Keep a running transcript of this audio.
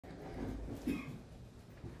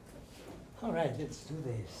All right, let's do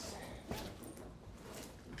this.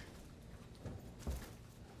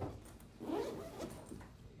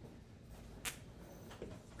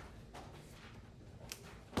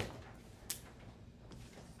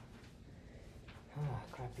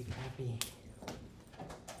 Crappy.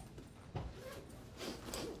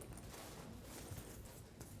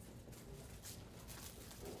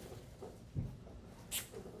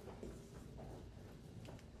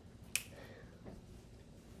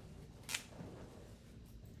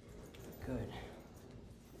 Good.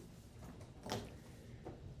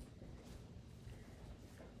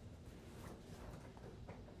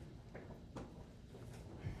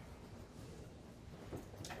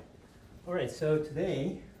 All right, so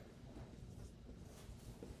today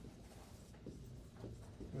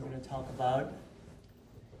we're going to talk about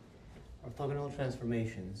orthogonal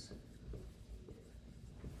transformations.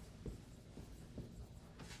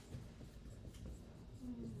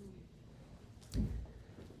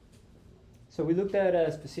 So we looked at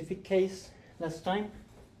a specific case last time.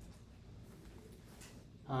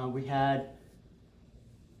 We had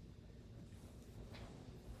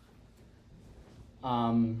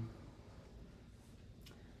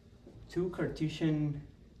two Cartesian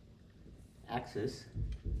axes,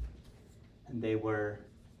 and they were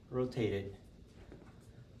rotated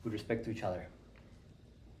with respect to each other.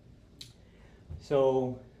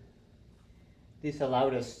 So this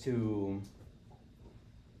allowed us to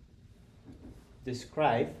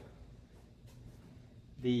describe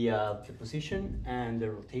the position and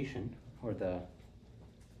the rotation, or the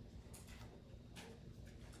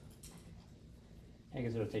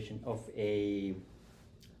rotation of a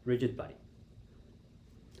rigid body.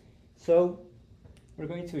 So we're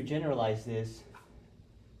going to generalize this,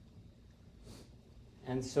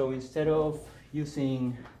 and so instead of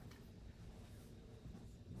using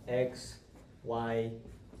x, y,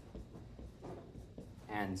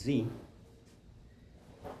 and z,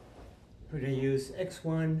 we're going to use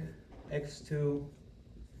x1, x2,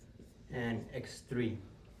 and x3.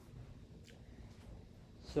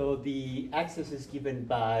 So the axis is given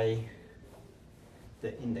by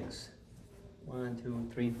the index, 1, 2,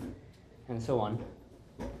 3, and so on.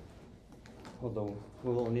 Although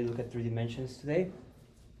we'll only look at 3 dimensions today.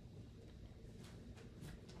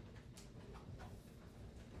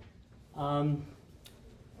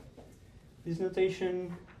 This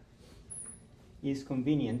notation is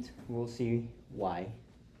convenient. We'll see why.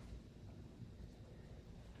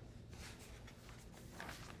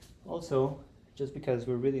 Also, just because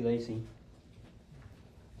we're really lazy,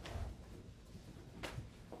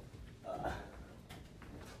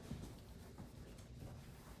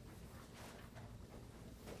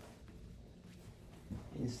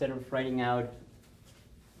 instead of writing out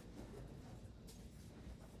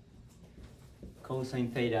cosine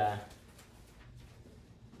theta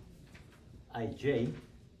ij,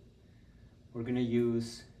 we're going to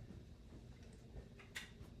use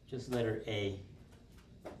just letter A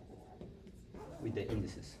with the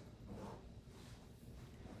indices.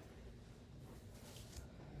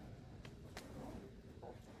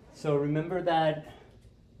 So remember that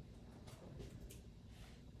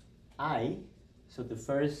I, so the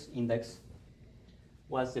first index,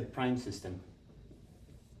 was the prime system.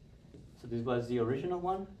 So this was the original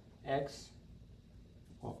one, x1,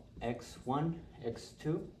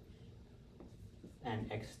 x2, and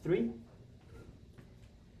x3.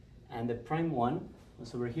 And the prime one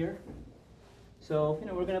was over here. So,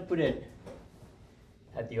 we're going to put it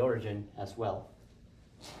at the origin as well.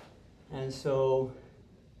 And so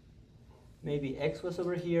maybe x was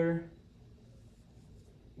over here,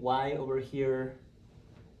 y over here,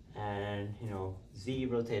 and z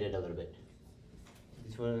rotated a little bit.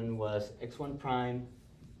 This one was x1 prime,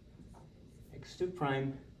 x2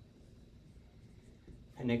 prime,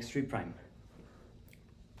 and x3 prime.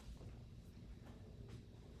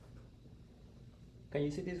 Can you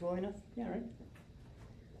see this well enough? Yeah, right?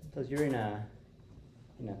 Because you're in a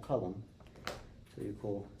column, so you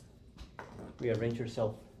could rearrange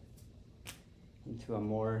yourself into a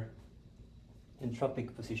more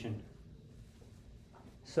entropic position.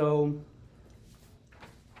 So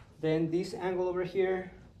then this angle over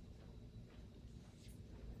here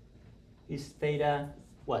is theta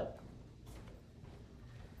what?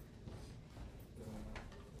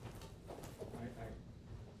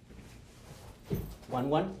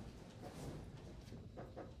 One.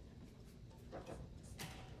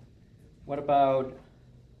 What about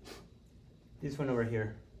this one over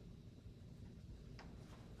here?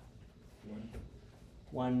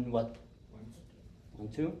 One what?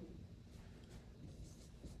 1, 2.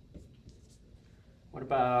 What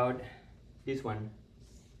about this one?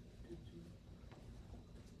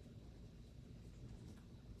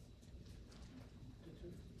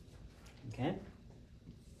 can.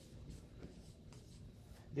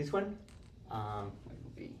 This one, what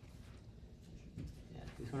would be? Yeah,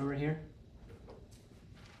 this one over here.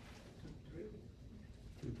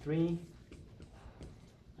 2, 3,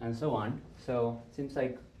 and so on. So seems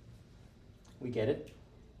like we get it.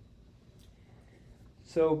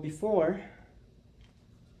 So before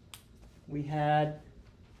we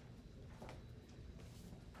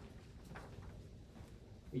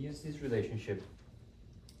used this relationship.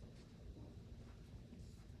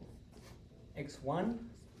 X1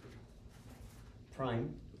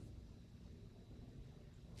 prime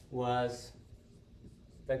was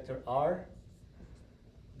vector r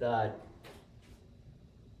that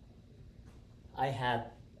I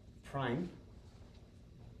had prime,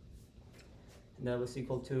 and that was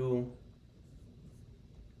equal to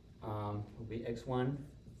will be x1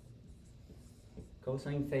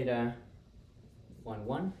 cosine theta 1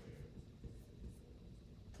 1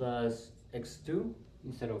 plus x2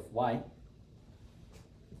 instead of y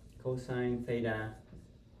cosine theta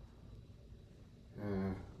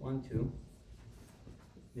 1 2.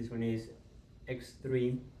 This one is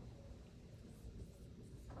x3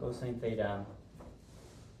 cosine theta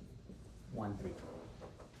 1 3,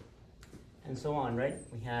 and so on, right?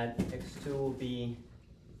 We had x2 will be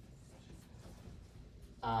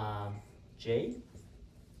j,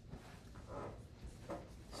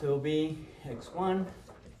 so it'll be x1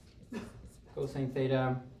 cosine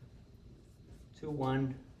theta 2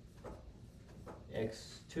 1,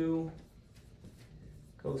 x2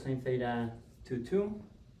 cosine theta 2 2,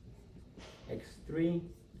 x3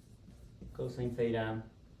 cosine theta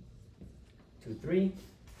 2 3,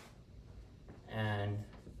 and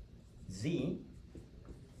z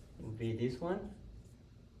will be this one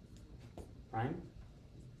prime.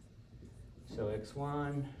 So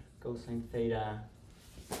x1 cosine theta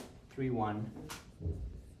 3 1,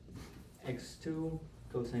 x2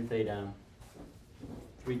 cosine theta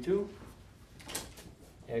 3 2,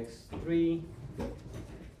 x3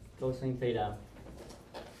 cosine theta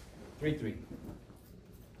 3 3.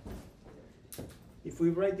 If we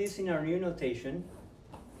write this in our new notation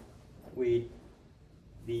with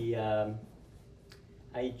the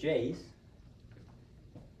ij's,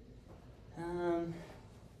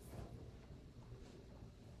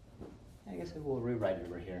 I guess I will rewrite it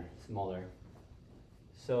over here, smaller.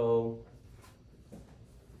 So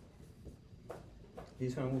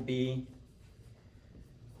this one will be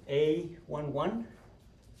A11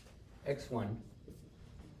 x1,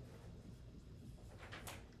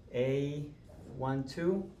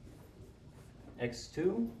 A12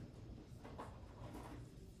 x2,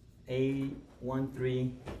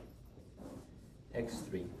 A13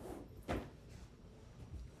 x3.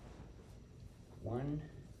 1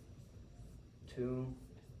 2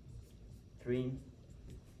 3.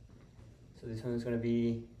 So this one is going to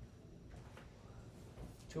be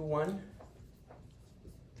 2 1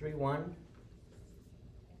 3 1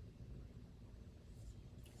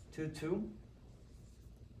 2 2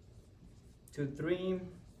 2 3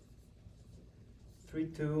 3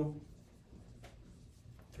 2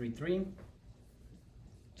 3 3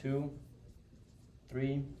 2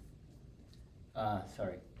 3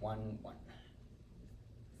 sorry 1 1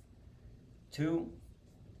 2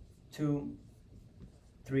 2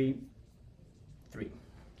 3 3.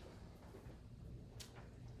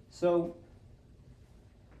 So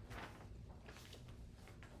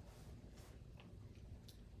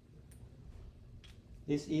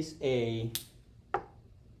this is in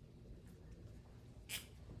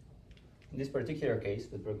this particular case,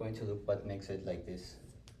 but we're going to look what makes it like this.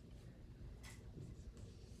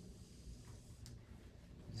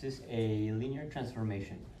 This is a linear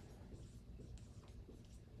transformation.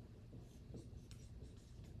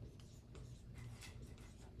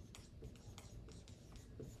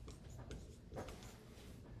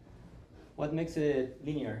 What makes it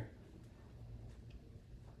linear?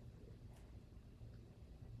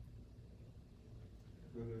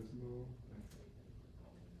 There's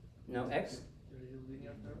No x? there is a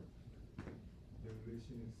linear term. The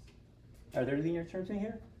relation is Are there linear terms in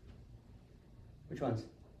here? Which ones?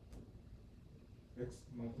 x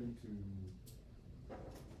mapping to.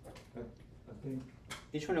 I think.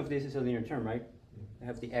 Each one of these is a linear term, right? Yeah. I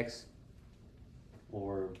have the x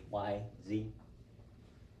or y, z.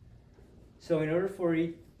 So in order for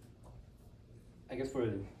it, I guess for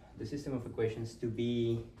the system of equations to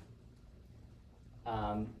be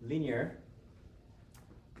linear,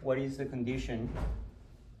 what is the condition,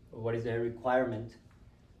 or what is the requirement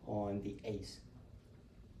on the a's?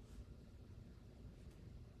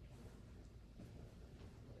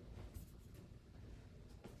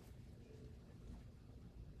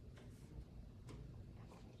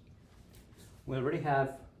 we already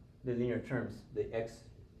have the linear terms, the x,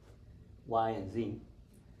 y, and z.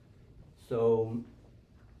 So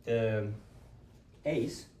the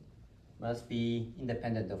a's must be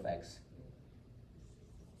independent of x.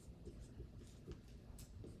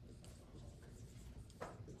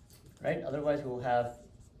 Right? Otherwise we'll have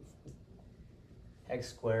x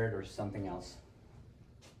squared or something else.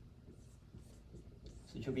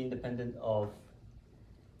 So it should be independent of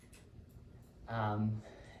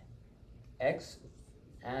x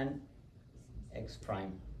and x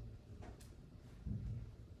prime.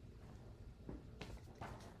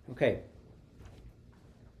 Okay.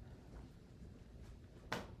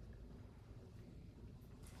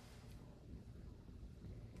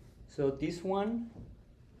 So this one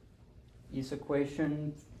is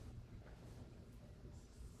equation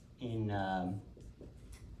in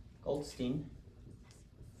Goldstein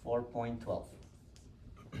 4.12.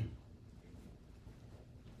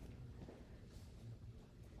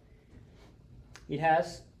 It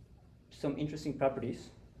has some interesting properties,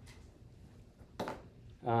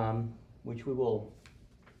 which we will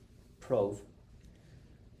probe.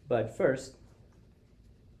 But first,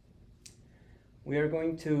 we are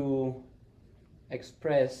going to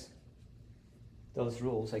express those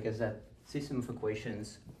rules, I guess that system of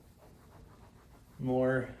equations,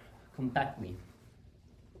 more compactly.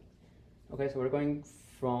 Okay, so we're going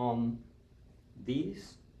from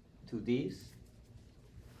these to these.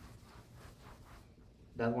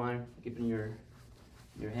 That one, keep in your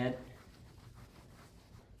head.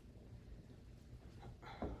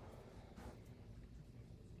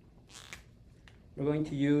 We're going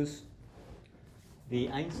to use the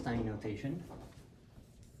Einstein notation.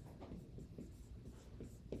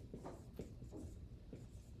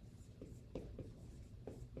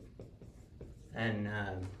 And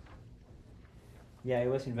yeah, it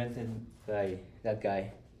was invented by that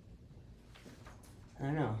guy. I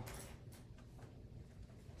don't know.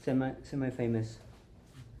 Semi-famous.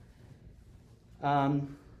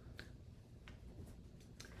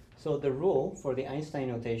 So the rule for the Einstein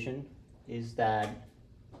notation is that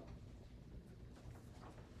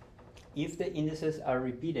if the indices are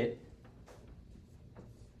repeated,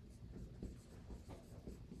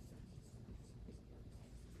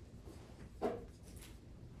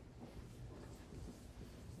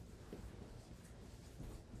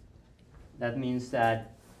 that means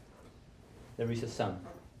that there is a sum.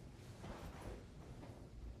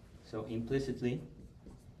 So implicitly,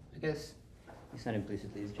 I guess it's not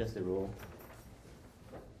implicitly, it's just the rule.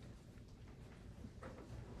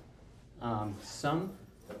 Sum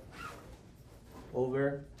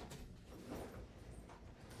over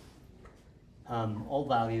all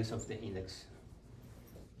values of the index.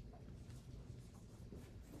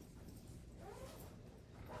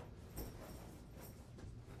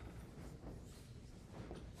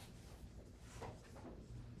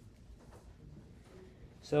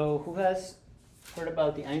 So who has heard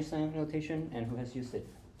about the Einstein notation and who has used it?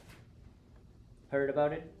 Heard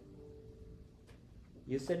about it?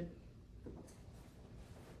 Used it?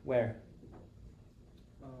 Where?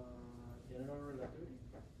 General relativity.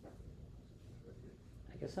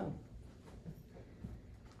 I guess so.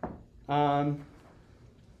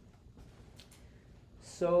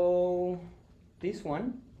 So this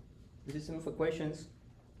one, the system of equations,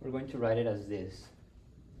 we're going to write it as this.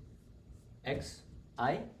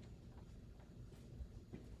 xi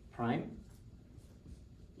prime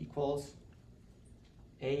equals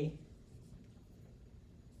a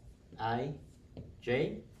I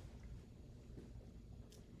j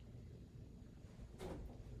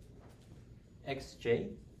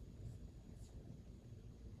xj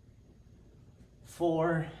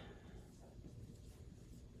for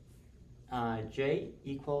j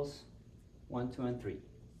equals 1, 2, and 3.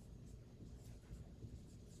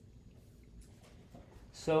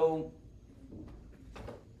 So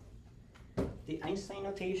the Einstein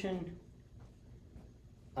notation,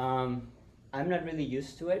 I'm not really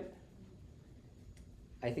used to it.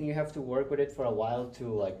 I think you have to work with it for a while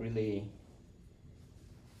to like really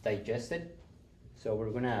digest it. So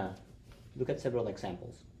we're gonna look at several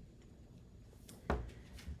examples.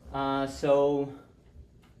 So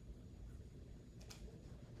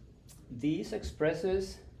these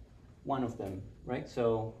expresses one of them, right?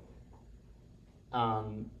 So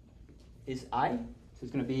is I, so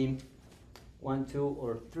it's gonna be 1, 2,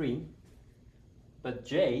 or 3, but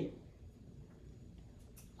j,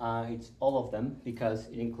 it's all of them because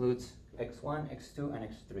it includes x1, x2, and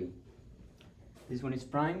x3. This one is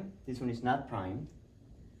prime, this one is not prime,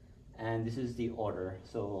 and this is the order.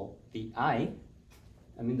 So the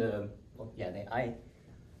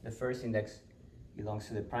the first index belongs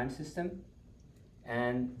to the prime system,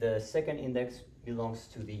 and the second index belongs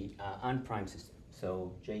to the unprimed system.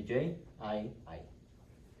 So JJ, I.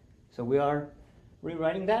 So we are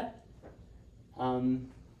rewriting that. And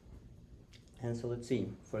so let's see,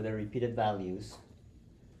 for the repeated values.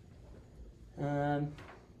 I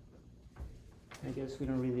guess we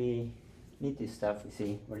don't really need this stuff. We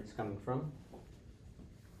see where it's coming from.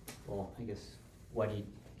 Well, I guess what it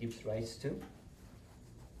gives rise to.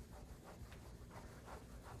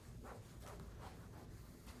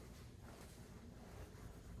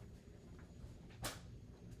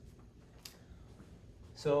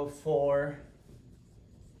 So for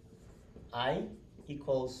I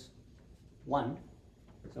equals 1,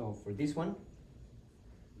 so for this one,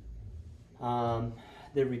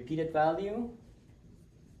 the repeated value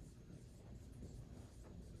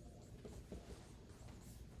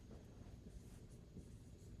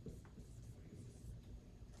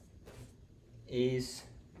is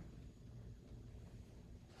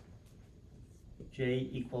J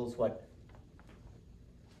equals what?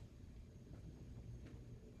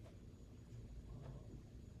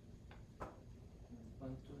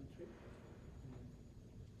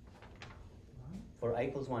 For I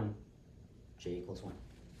equals 1, J equals 1.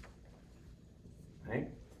 Right?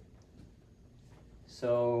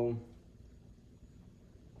 So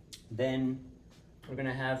then we're going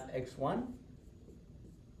to have x1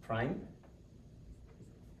 prime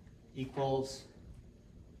equals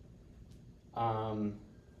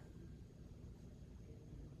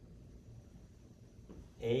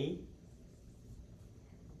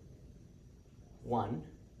A1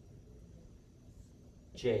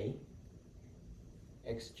 J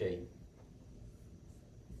xj.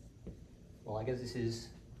 Well, I guess this is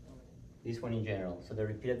this one in general. So the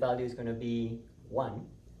repeated value is going to be 1.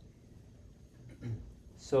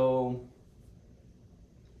 So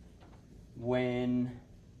when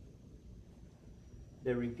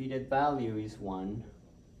the repeated value is 1,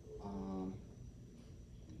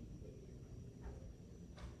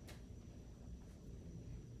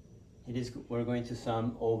 we're going to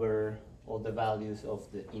sum over all the values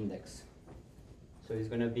of the index. So it's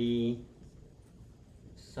going to be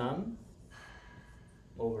sum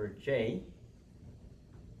over J,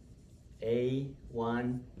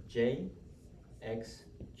 A1J,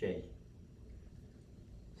 xj.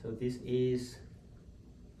 So this is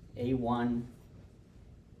A1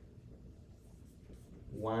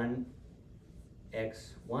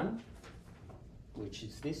 1x1, which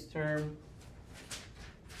is this term,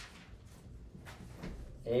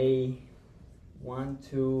 A1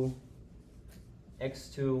 2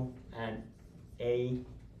 x2 and A13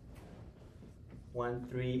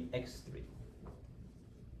 x3,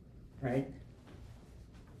 right?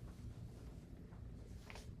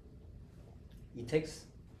 It takes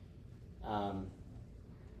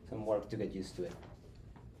some work to get used to it.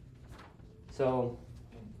 So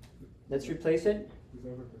let's replace it. Is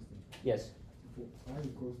that a question? Yes. For I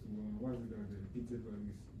equals to 1, why would the repeated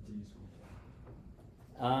value is J is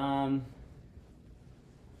 1?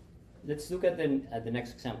 Let's look at the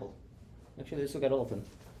next example. Actually, let's look at all of them.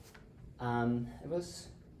 I was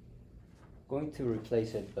going to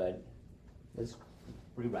replace it, but let's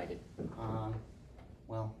rewrite it.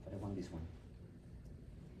 Well, but I want this one.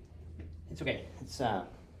 It's okay. It's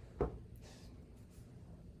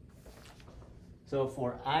so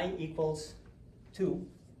for I equals 2,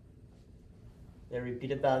 the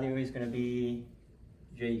repeated value is going to be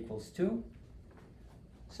J equals 2.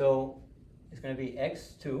 So it's going to be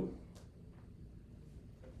x2.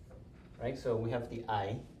 Right, so we have the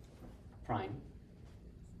I prime.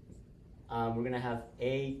 We're going to have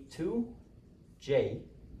A2J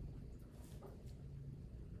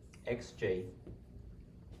xj.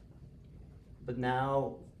 But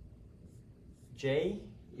now J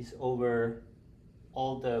is over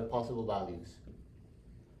all the possible values.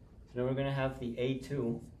 So now we're going to have the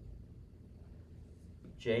A2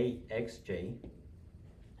 J xj,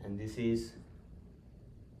 and this is,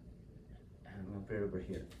 I'm going to put it over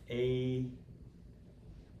here,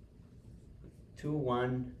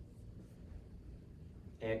 A21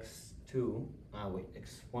 x2,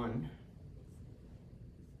 x1,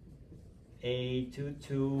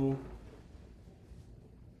 A22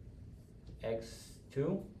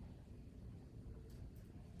 x2,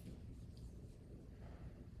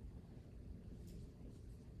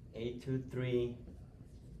 A23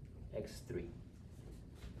 x3.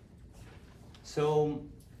 So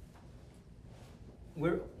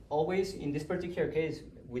we're always, in this particular case,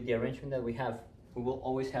 with the arrangement that we have, we will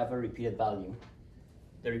always have a repeated value.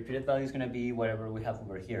 The repeated value is going to be whatever we have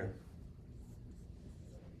over here.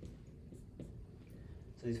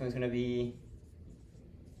 So this one's going to be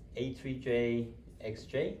A3J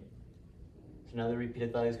xj. So now the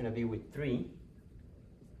repeated value is going to be with 3.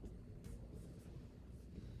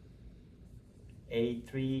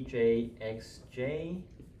 A3jxj.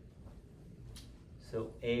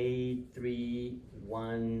 So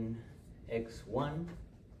A31x1,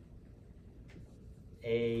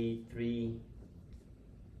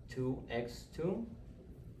 A32x2,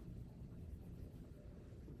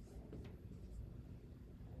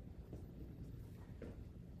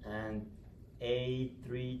 and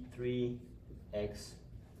A33x3.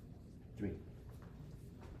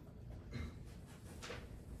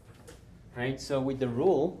 Right, so with the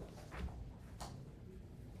rule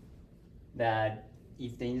that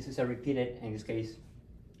if the indices are repeated, in this case,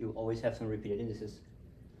 you always have some repeated indices,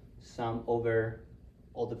 sum over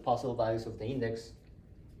all the possible values of the index,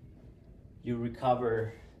 you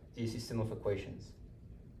recover the system of equations.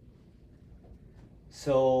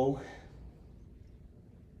 So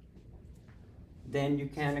then you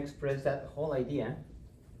can express that whole idea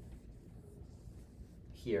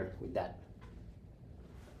here with that.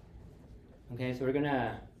 Okay, so we're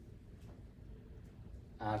gonna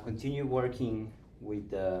continue working with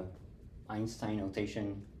the Einstein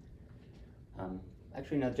notation.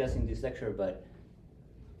 Actually, not just in this lecture, but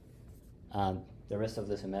the rest of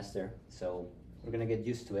the semester. So we're gonna get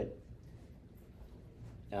used to it.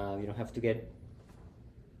 You don't have to get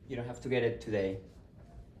it today,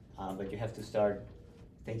 but you have to start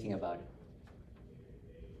thinking about it.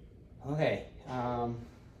 Okay. I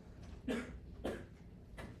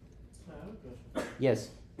have a question.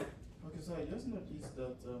 Yes. Okay, so I just noticed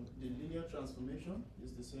that the linear transformation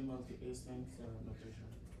is the same as the Einstein's notation.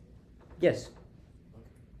 Yes.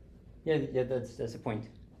 Okay. Yeah. That's the point.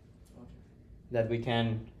 Okay. That we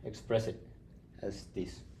can express it as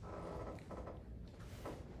this.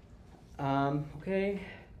 Okay.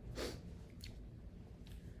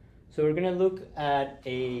 So we're gonna look at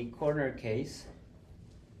a corner case.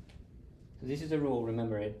 So this is a rule,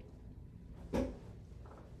 remember it.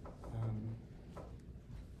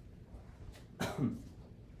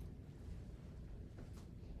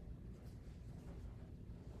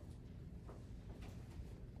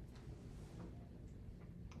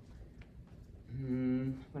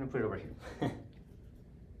 I'm gonna put it over here.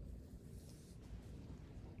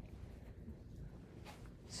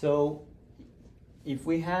 So if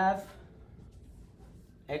we have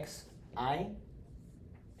xi,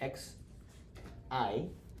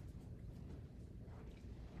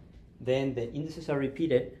 then the indices are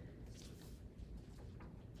repeated,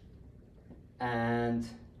 and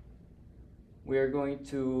we're going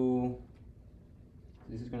to,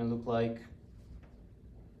 this is going to look like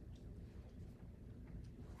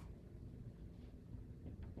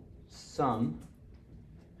sum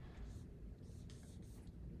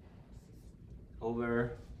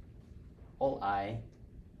over all I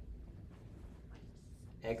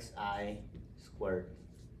xi squared.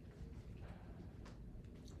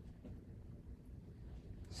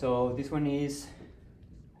 So this one is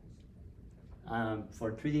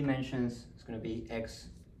for 3 dimensions, it's going to be x1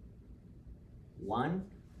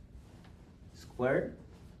 squared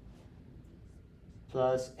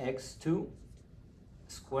plus x2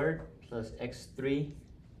 squared plus x3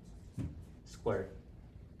 squared.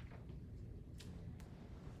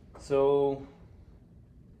 So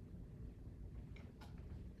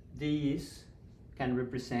these can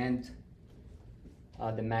represent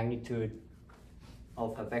the magnitude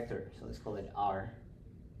of a vector. So let's call it R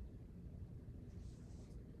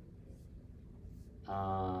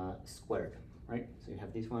squared, right? So you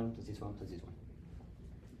have this one plus this one plus this one.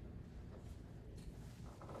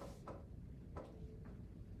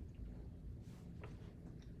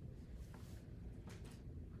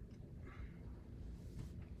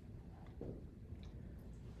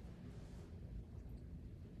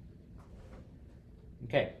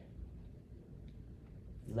 Okay,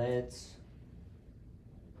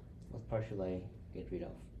 what part should I get rid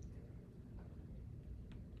of?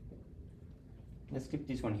 Let's keep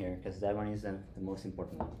this one here, because that one is the most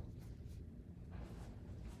important one.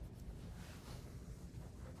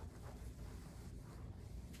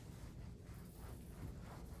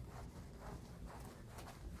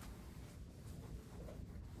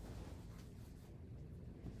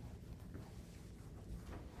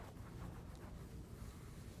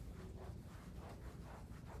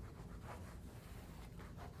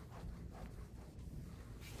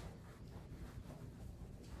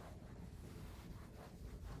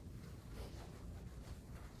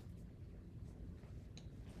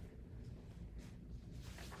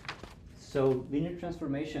 So linear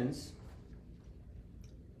transformations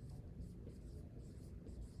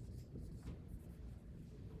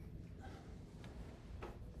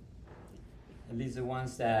least the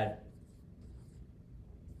ones that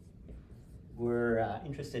we're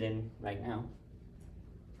interested in right now.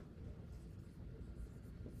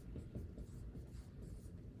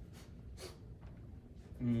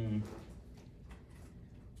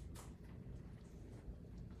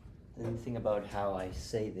 Let me think about how I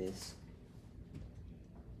say this.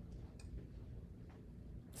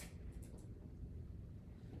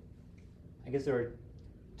 I guess there are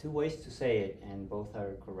two ways to say it, and both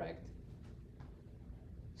are correct.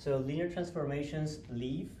 So linear transformations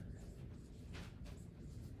leave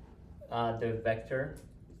the vector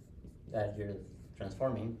that you're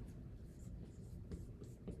transforming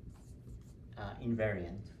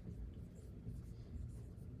invariant.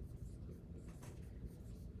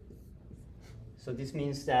 So this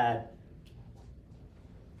means that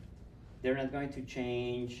they're not going to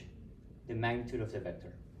change the magnitude of the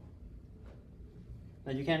vector.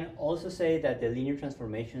 Now you can also say that the linear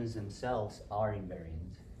transformations themselves are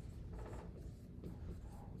invariant.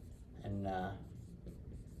 And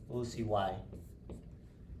we'll see why.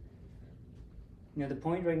 You know, the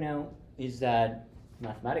point right now is that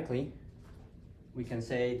mathematically, we can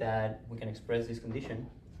say that we can express this condition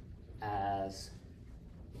as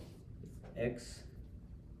x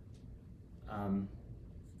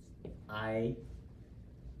I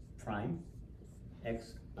prime,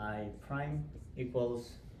 x I prime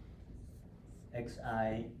equals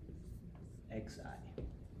xi xi,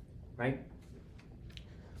 right?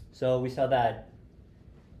 So we saw that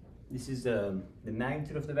this is the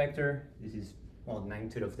magnitude of the vector. This is, well, the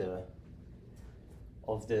magnitude of the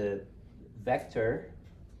vector,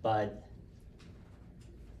 but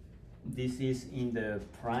this is in the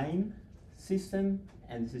prime system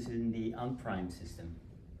and this is in the unprime system.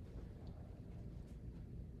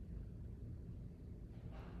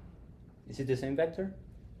 Is it the same vector?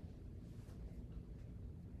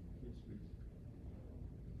 Yes, please.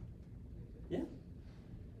 Yeah.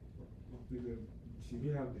 Should we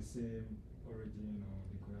have the same origin or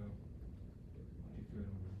they could have different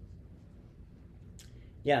origins?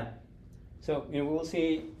 Yeah. So we'll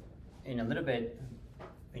see in a little bit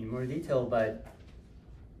in more detail, but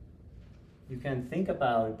you can think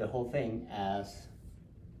about the whole thing as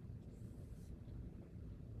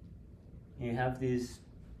you have this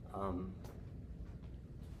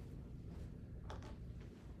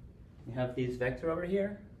vector over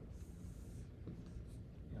here.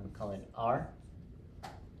 I'll call it R.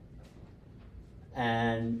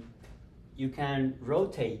 And you can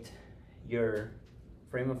rotate your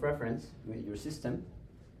frame of reference with your system,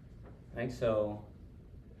 right? So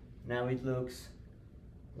now it looks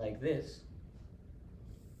like this,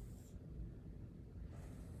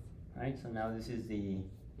 right? So now this is the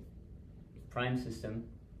prime system,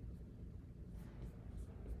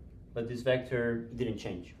 but this vector didn't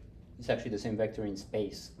change. It's actually the same vector in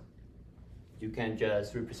space. You can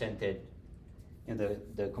just represent it, and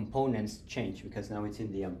the components change because now it's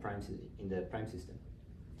in the prime system.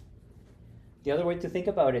 The other way to think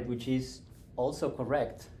about it, which is also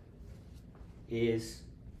correct, is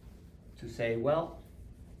to say, well,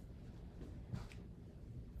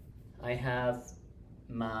 I have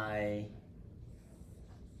my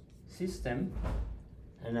system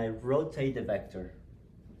and I rotate the vector.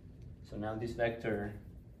 So now this vector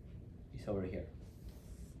is over here.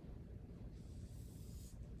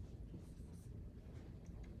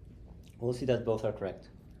 We'll see that both are correct.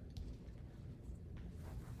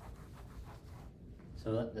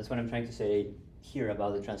 So that's what I'm trying to say here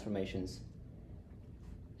about the transformations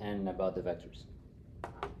and about the vectors.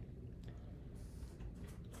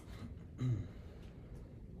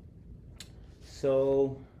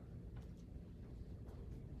 So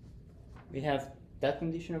we have that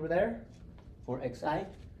condition over there for xi,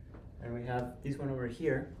 and we have this one over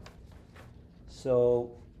here.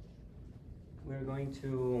 So we're going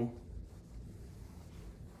to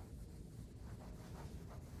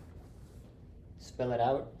spell it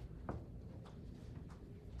out.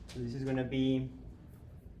 So this is going to be,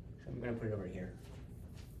 so I'm going to put it over here.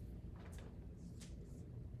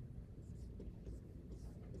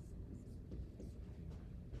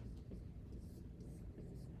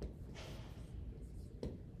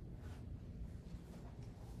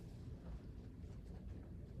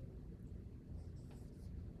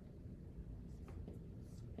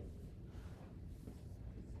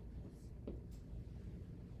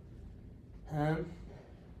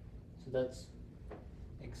 So that's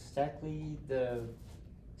exactly the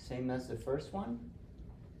same as the first one.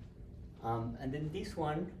 And then this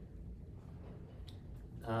one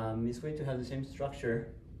is going to have the same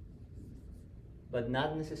structure, but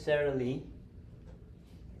not necessarily,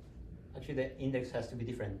 actually the index has to be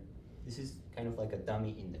different. this is kind of like a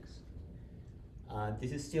dummy index.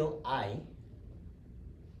 This is still I,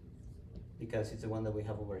 because it's the one that we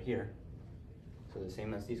have over here. So the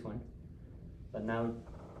same as this one. But now,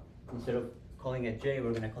 instead of calling it J,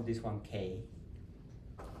 we're gonna call this one K.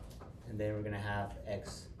 And then we're gonna have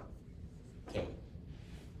X, K.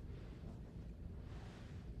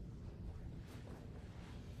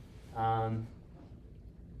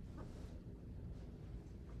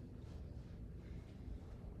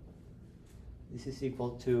 This is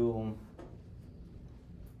equal to,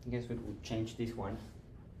 I guess we would change this one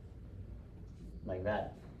like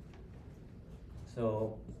that.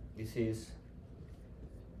 So this is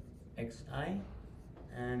xi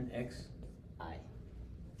and xi.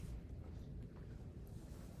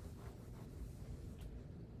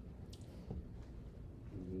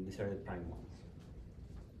 These are the prime ones.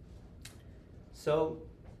 So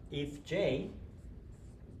if j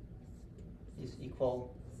is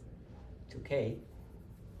equal to k,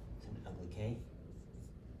 it's an ugly k,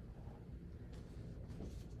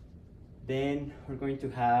 then we're going to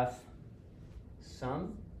have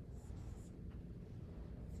sum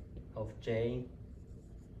of j,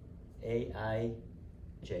 ai,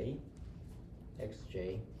 j,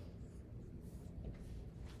 xj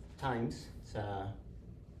times, it's a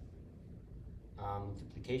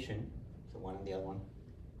multiplication, so one and the other one.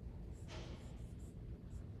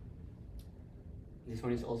 This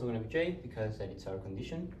one is also going to be j because that is our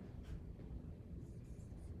condition.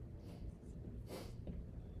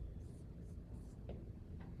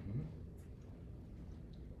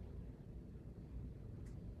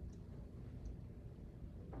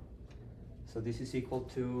 So this is equal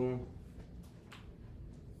to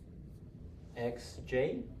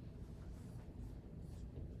xj,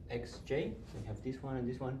 xj, so we have this one and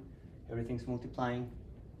this one, everything's multiplying.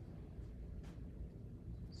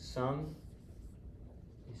 Sum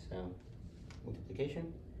is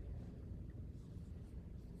multiplication,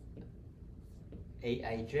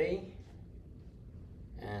 aij,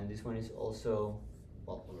 and this one is also,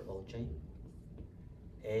 well, over oj,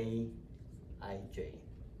 aij.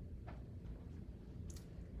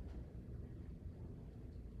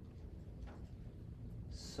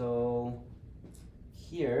 So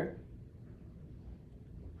here,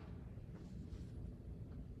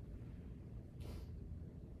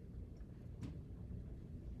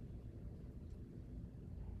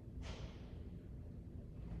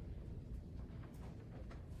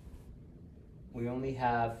 we only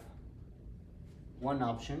have one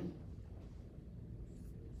option.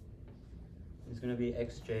 It's going to be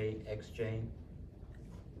xj, xj,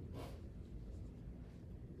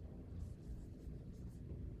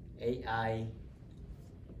 ai,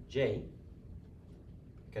 j,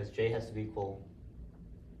 because j has to be equal,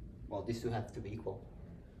 well, these two have to be equal.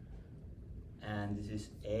 And this is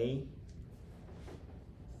a,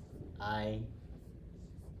 I,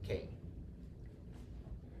 k.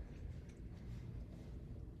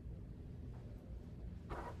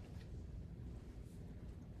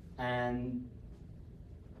 And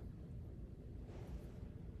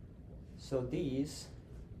so these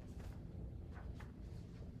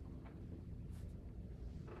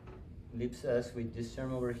leaves us with this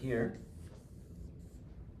term over here.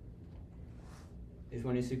 This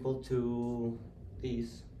one is equal to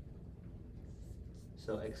this.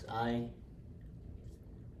 So xi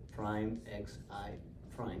prime, xi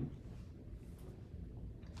prime.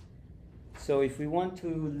 So if we want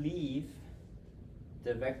to leave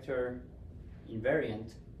the vector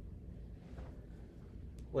invariant,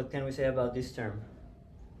 what can we say about this term?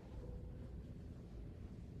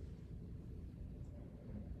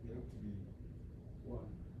 They have to be 1.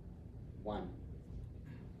 1.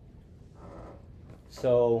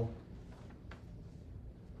 So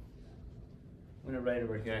I'm going to write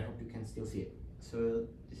over here. I hope you can still see it. So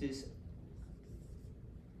this is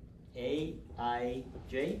aij,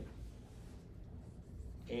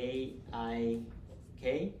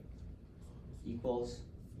 aik equals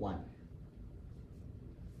 1.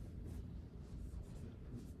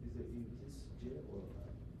 Is this J or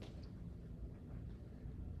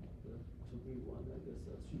should be 1? I guess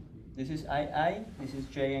that should be. This is I, this is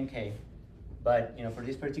j and k. But for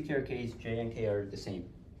this particular case, j and k are the same.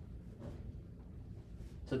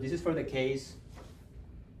 So this is for the case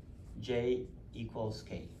j equals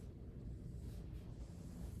k.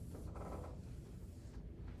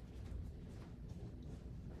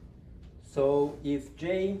 So if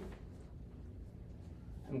j,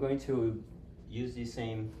 I'm going to use the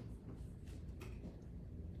same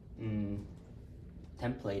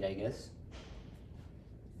template, I guess.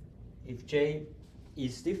 If j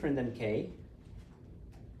is different than k,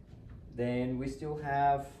 then we still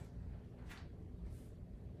have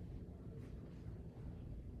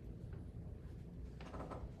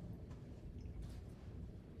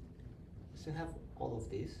still have all of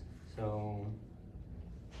these. So,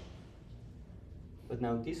 but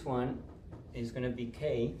now this one is going to be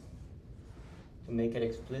k to make it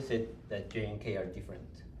explicit that j and k are different.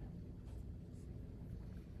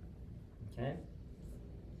 Okay.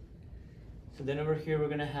 So then over here we're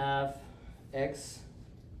going to have x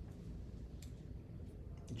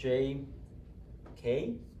j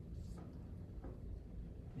k.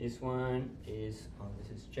 This one is, oh, this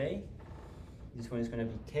is j. This one is going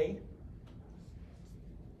to be k.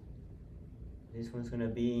 This one's going to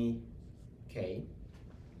be k.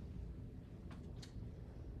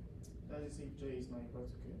 That is if j is not equal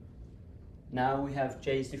to k. Now we have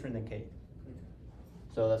j is different than k. Okay.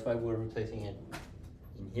 So that's why we're replacing it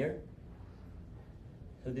in here.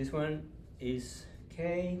 So this one is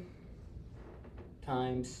k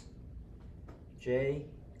times j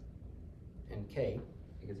and k,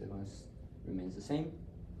 because it remains the same.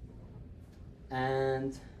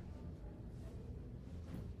 And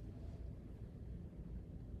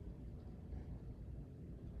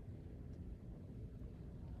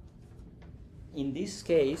in this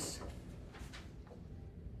case,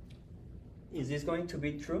 is this going to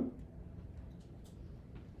be true?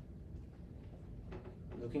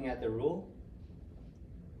 Looking at the rule.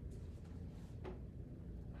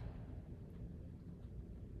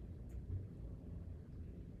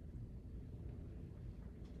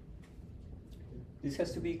 This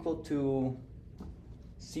has to be equal to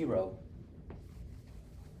 0.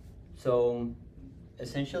 So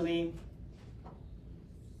essentially,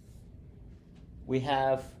 we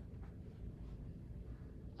have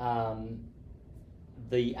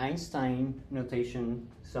the Einstein notation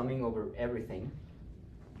summing over everything.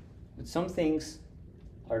 But some things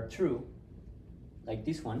are true, like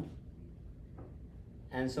this one.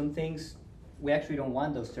 And some things, we actually don't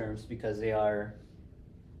want those terms because they are,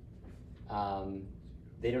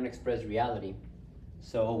 they don't express reality.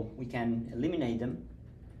 So we can eliminate them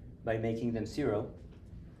by making them 0.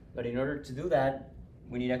 But in order to do that,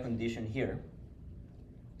 we need a condition here.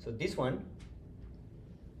 So this one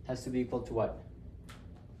has to be equal to what?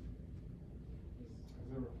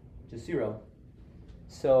 0. To 0.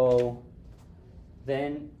 So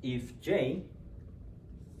then if j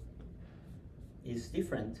is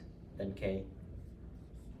different than k,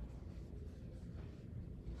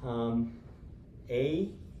 a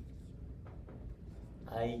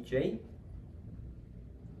I j,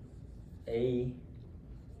 a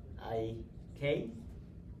I k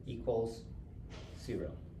equals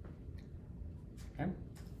 0. Okay?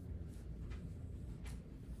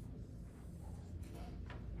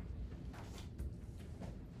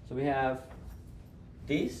 So we have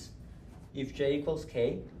this if j equals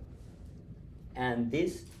k, and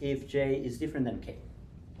this if j is different than k.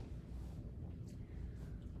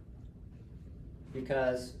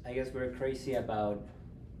 Because I guess we're crazy about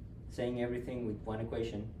saying everything with one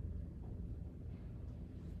equation.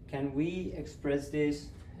 Can we express this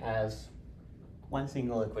as one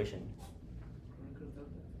single equation?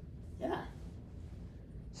 Yeah.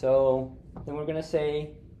 So then we're gonna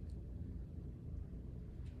say,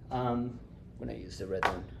 I'm gonna use the red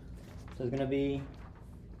one. So it's gonna be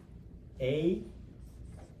a,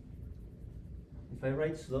 if I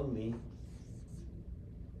write slowly,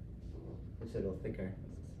 it's a little thicker.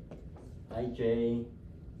 Ij,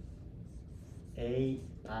 a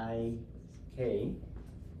I k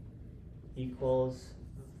equals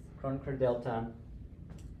Kronecker delta.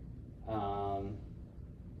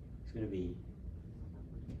 It's going to be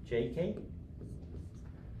jk.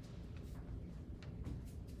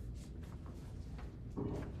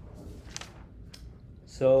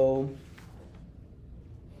 So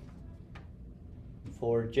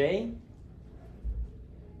for j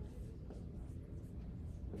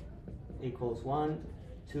equals 1,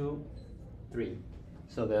 2, 3.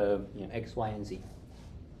 So the x, y, and z.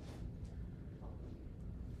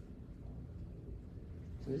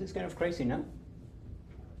 So this is kind of crazy, no?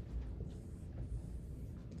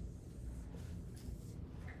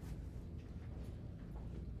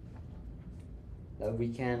 That we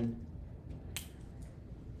can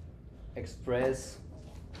express.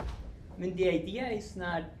 I mean, the idea is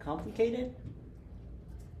not complicated,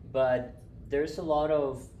 but there's a lot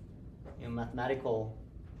of mathematical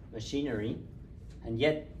machinery, and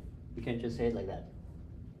yet we can just say it like that.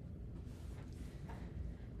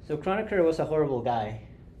 So Kronecker was a horrible guy,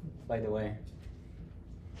 by the way.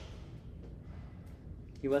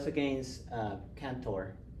 He was against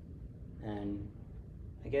Cantor, and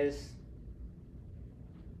I guess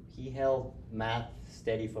he held math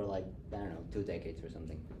steady for like, I don't know, 2 decades or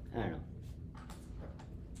something. I don't know.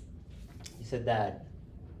 He said that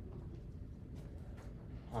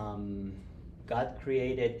God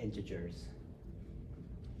created integers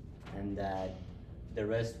and that the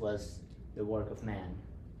rest was the work of man.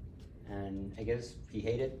 And I guess he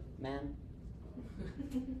hated man.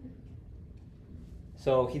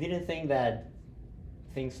 So he didn't think that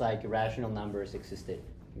things like irrational numbers existed,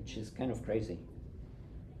 which is kind of crazy.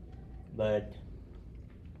 But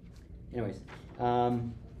anyways,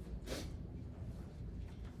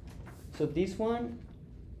 so this one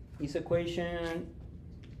is equation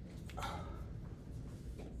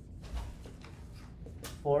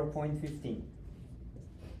 4.15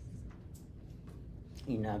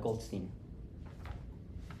 in Goldstein.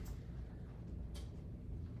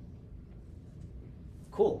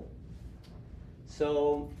 Cool.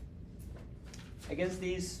 So I guess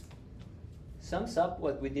this sums up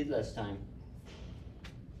what we did last time.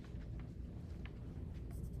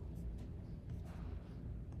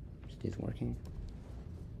 Is this working?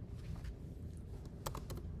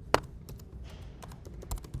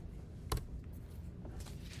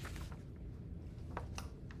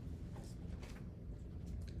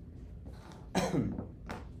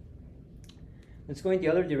 Let's go in the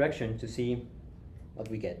other direction to see what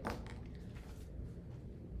we get.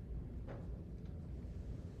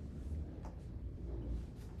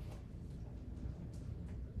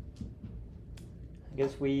 I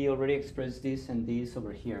guess we already expressed this and this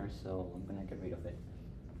over here, so I'm gonna get rid of it.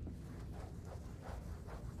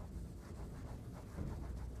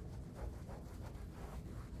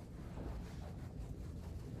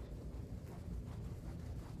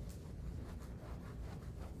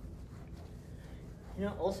 You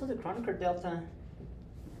know, also the Kronecker delta,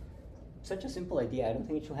 such a simple idea. I don't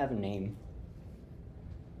think it should have a name.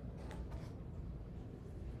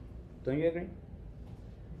 Don't you agree?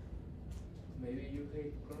 Maybe you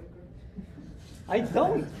hate Kronecker? I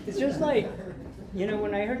don't. It's just like, you know,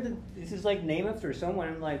 when I heard that this is like named after someone,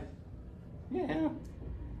 I'm like, yeah.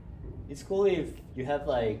 It's cool if you have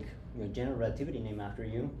like, you know, general relativity named after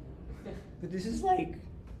you. But this is like,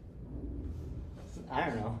 I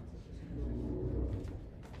don't know.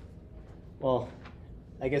 Well,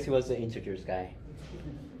 I guess he was the integers guy.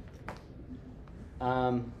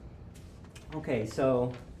 Okay,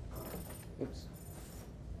 so, oops.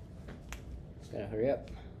 Just gotta hurry up.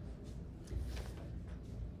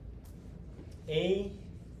 A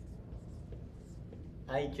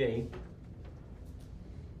ij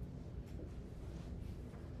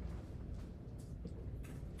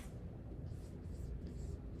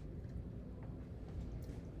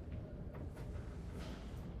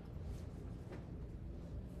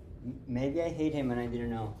maybe I hate him and I didn't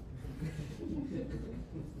know.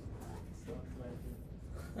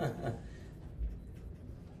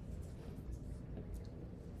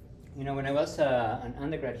 You know, when I was an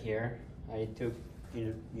undergrad here, I took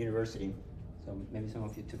university, so maybe some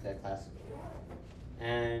of you took that class.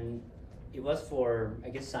 And it was for, I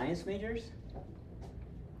guess, science majors.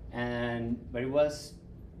 But it was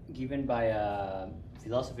given by a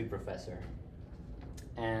philosophy professor.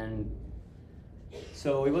 And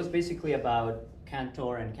so it was basically about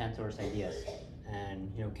Cantor and Cantor's ideas.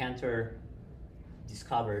 And you know, Cantor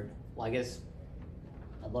discovered, well, I guess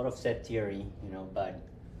a lot of set theory, you know, but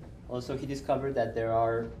also he discovered that there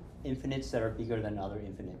are infinites that are bigger than other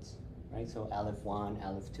infinites, right? So Aleph 1,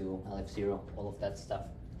 Aleph 2, Aleph 0, all of that stuff.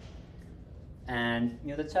 And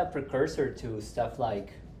you know, that's a precursor to stuff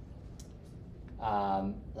like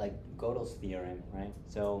Gödel's theorem, right?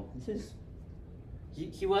 So this is,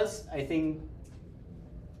 he was, I think,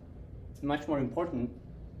 much more important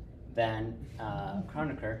than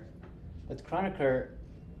Kronecker. But Kronecker,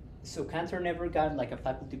 so Cantor never got like a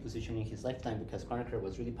faculty position in his lifetime because Kronecker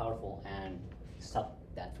was really powerful and stopped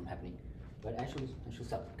that from happening. But I should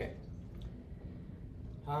stop. Okay.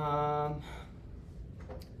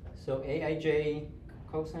 So Aij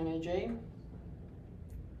cosine Aj.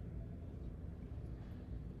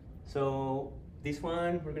 So this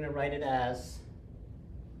one we're gonna write it as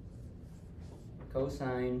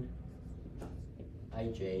cosine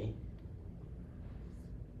Ij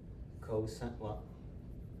cosine, well,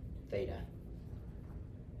 theta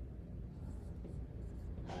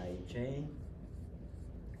Ij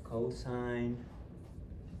cosine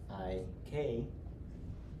Ik.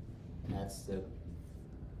 That's the,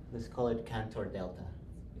 let's call it Cantor delta.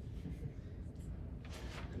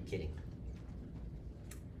 I'm kidding.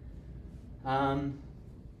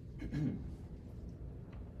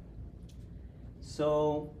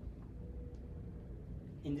 So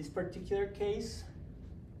in this particular case,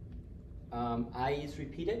 I is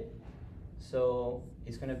repeated, so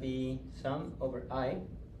it's going to be sum over I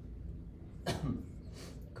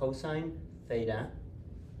cosine theta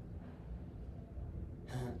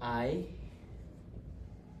I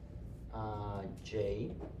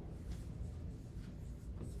J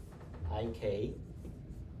IK,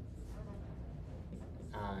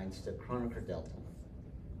 it's the Kronecker delta.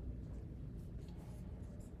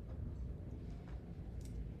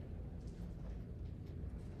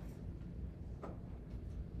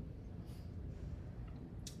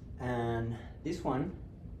 And this one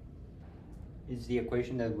is the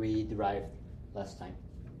equation that we derived last time.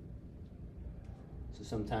 So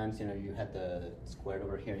sometimes, you know, you had the squared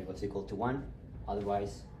over here and it was equal to 1,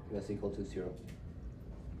 otherwise it was equal to 0.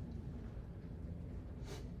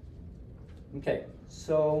 Okay,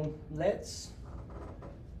 so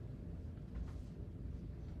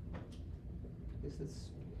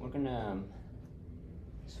we're gonna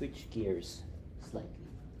switch gears slightly.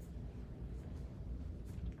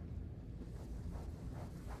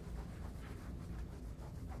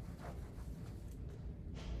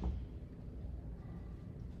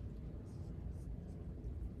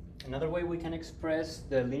 Another way we can express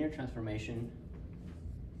the linear transformation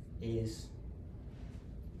is,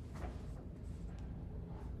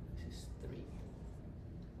 this is 3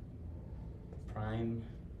 prime,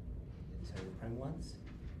 these are the prime ones.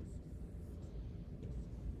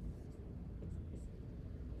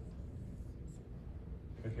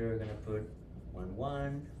 Over here we're gonna put 1,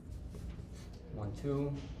 1, 1,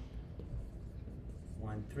 2,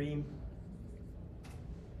 1, 3,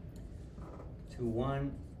 2,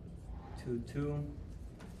 1, 2, 2,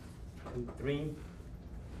 2, 3,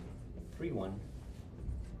 3, 1,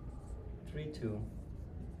 3, 2,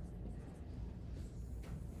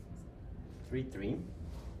 3, 3.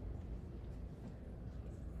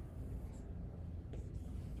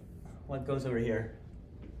 What goes over here?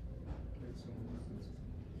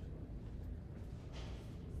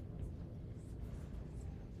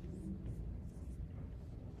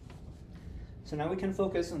 So now we can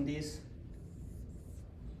focus on this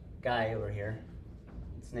guy over here.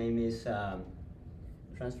 Its name is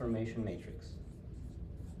transformation matrix.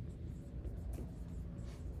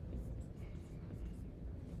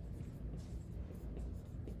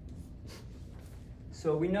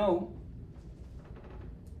 So we know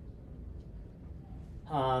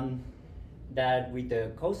that with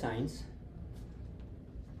the cosines,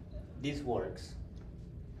 this works,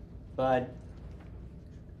 but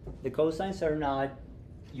the cosines are not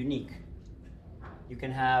unique. You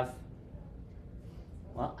can have,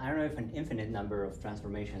 well, I don't know if an infinite number of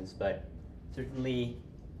transformations, but certainly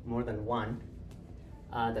more than one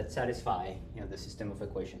that satisfy, you know, the system of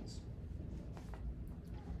equations.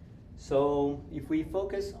 So if we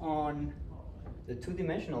focus on the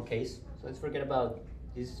two-dimensional case, so let's forget about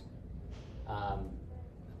this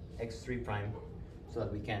x3 prime so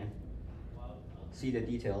that we can see the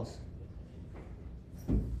details.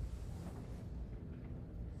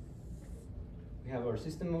 We have our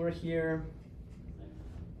system over here,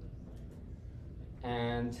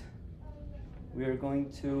 and we are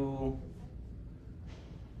going to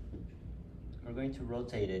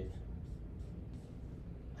rotate it.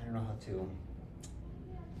 I don't know how to.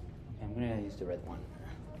 Okay, I'm gonna use the red one.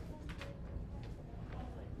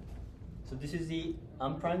 So this is the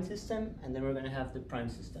unprimed system, and then we're gonna have the prime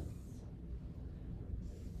system.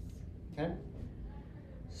 Okay.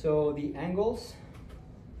 So the angles.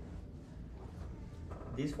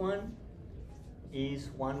 This one is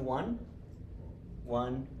 1, 1,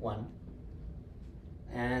 1, 1.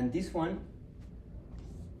 And this one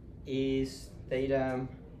is theta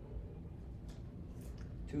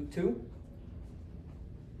 2, 2.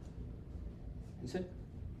 Is it?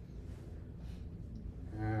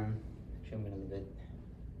 Actually, I'm gonna leave it.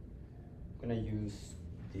 I'm gonna use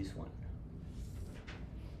this one.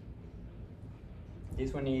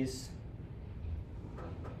 This one is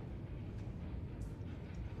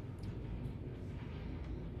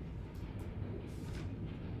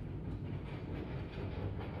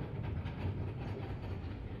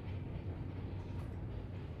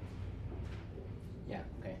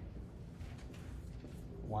okay.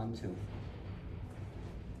 1, 2.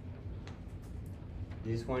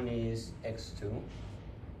 This one is x2,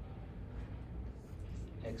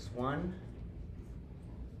 x1,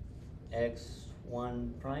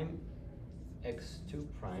 x1 prime, x2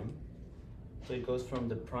 prime. So it goes from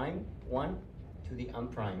the prime 1 to the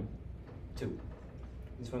unprime 2.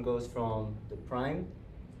 This one goes from the prime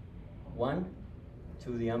 1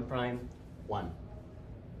 to the unprime 1.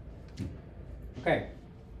 Okay,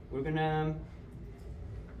 we're gonna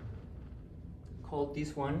call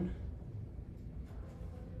this one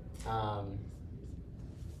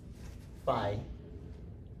phi.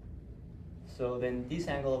 So then this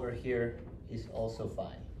angle over here is also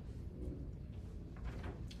phi.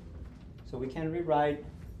 So we can rewrite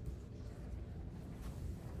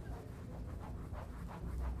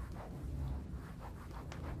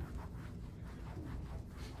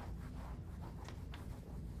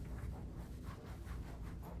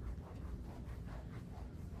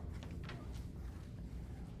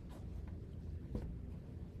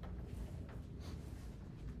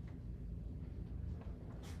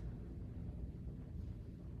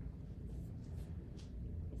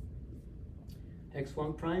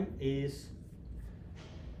x1 prime is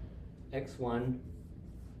x1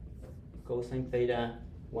 cosine theta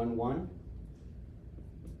 1 1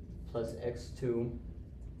 plus x2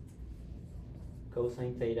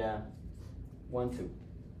 cosine theta 1 2.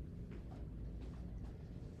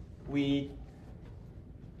 With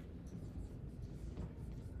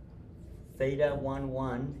theta 1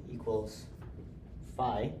 1 equals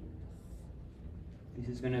phi, this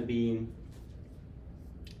is going to be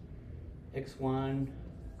x1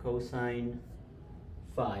 cosine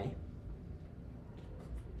phi,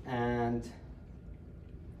 and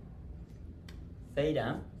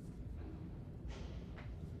theta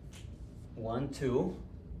 1 2,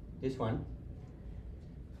 this one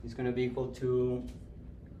is going to be equal to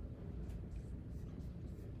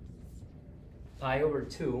pi over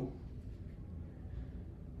 2.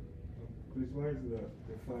 Chris, why is the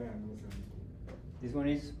phi angles are equal? This one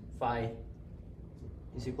is phi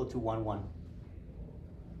is equal to 1 1.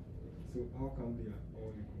 So how come they are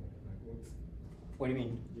all equal? Like What do you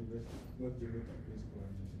mean? what's the root of this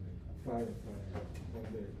coordination? Like phi and phi on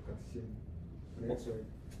the Cartesian. Well, That's right.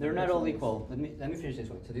 They're not all equal. Let me finish this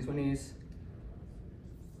one. So this one is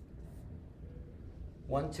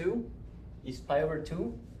 1 2 is pi over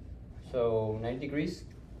 2, so 90 degrees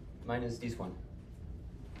minus this one,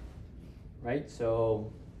 right?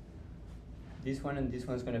 So this one and this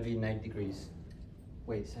one is going to be 90 degrees.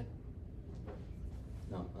 Wait, is that?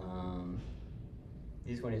 No,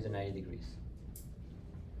 this one is 90 degrees.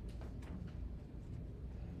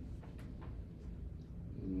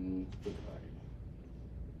 Think about it.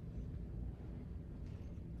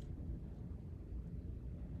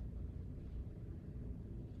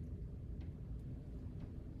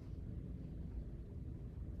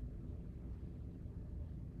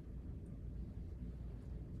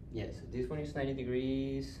 Yes, this one is 90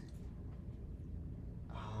 degrees.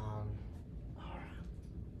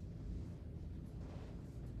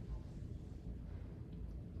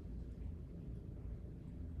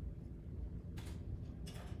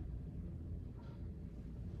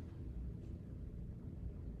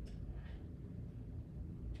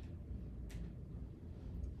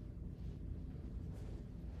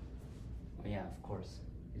 Oh yeah, of course,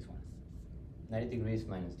 this one. 90 degrees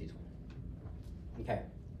minus this one. Okay.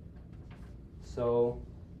 So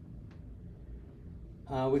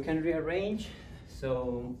we can rearrange.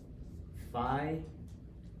 So phi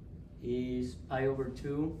is pi over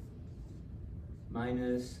 2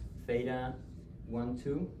 minus theta 1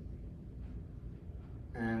 2.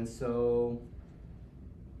 And so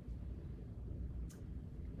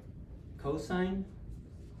cosine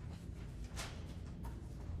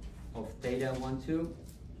of theta 1 2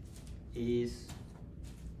 is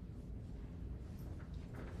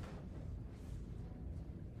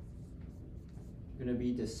going to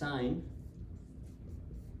be the sine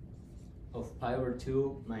of pi over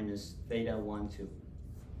 2 minus theta 1 2.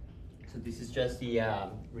 So this is just the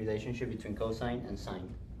relationship between cosine and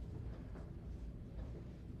sine.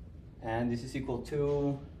 And this is equal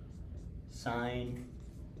to sine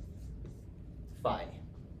phi.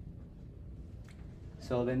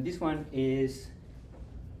 So then this one is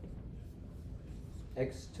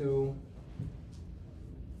x2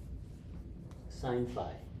 sine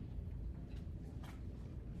phi.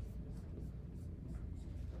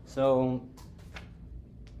 So,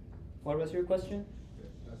 what was your question?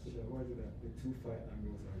 Why is it that the two phi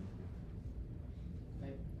angles are equal?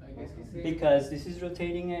 I guess he's saying. Because this is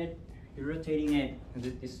rotating it, you're rotating it, and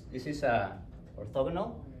this is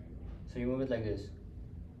orthogonal, so you move it like this.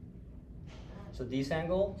 So this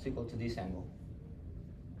angle is equal to this angle.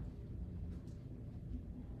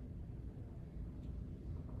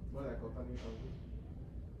 More like alternate angles.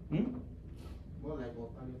 Hmm? More like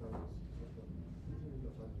alternate angles.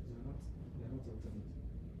 They're not alternate.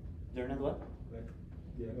 They're not what? Like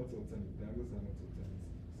they are not alternate. The angles are not alternate.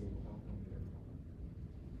 So how come they are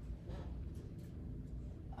equal?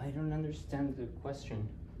 I don't understand the question.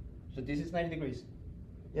 So this is 90 degrees.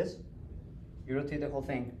 Yes? You rotate the whole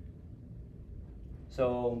thing.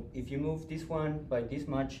 So if you move this one by this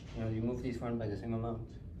much, you move this one by the same amount.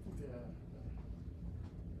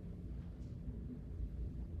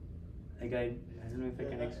 Like I don't know if I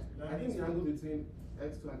can I think the angle between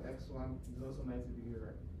x2 and x1 is also 90 degrees,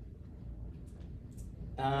 right?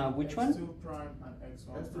 Which one? X2 prime and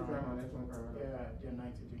X1 x2 prime and x1 prime. Right? Yeah, they're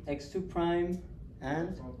 90 degrees. X2 prime and?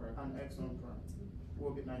 x1 prime. And X1 prime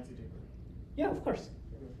will be 90 degrees. Yeah, of course.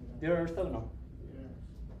 They're orthogonal.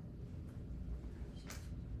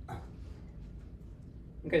 Yeah.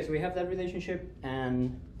 Okay, so we have that relationship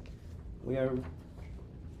and we are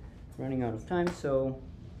running out of time, so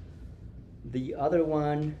the other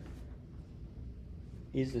one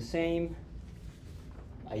is the same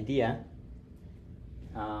idea,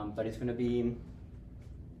 but it's going to be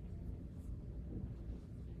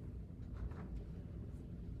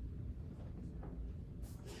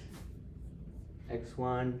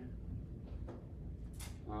x1,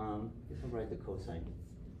 guess I'll write the cosine.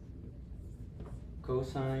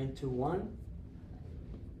 Cosine to 1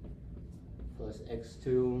 plus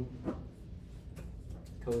x2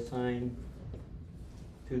 cosine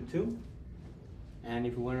to 2. And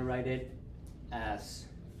if we want to write it as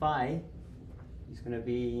phi, it's going to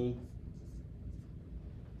be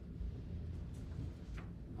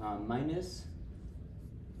minus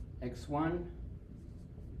x1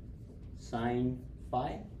 sine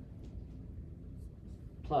phi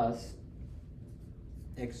plus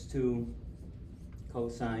x2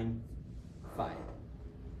 cosine phi.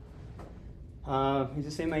 It's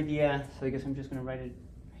the same idea, so I guess I'm just going to write it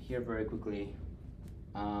here very quickly.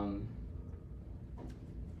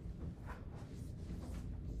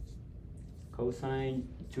 Cosine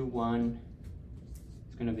 2, 1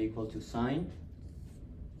 is going to be equal to sine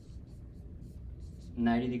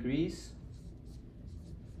 90 degrees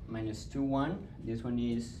minus 2, 1. This one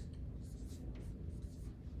is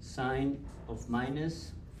sine of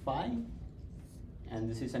minus phi, and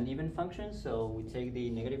this is an even function, so we take the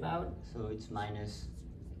negative out, so it's minus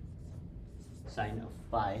sine of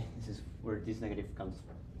phi. This is where this negative comes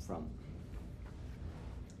from.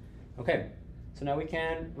 Okay, so now we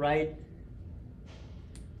can write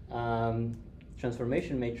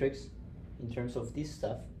transformation matrix in terms of this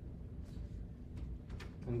stuff.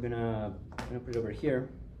 I'm gonna put it over here.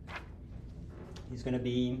 It's gonna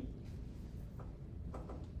be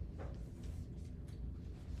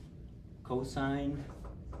cosine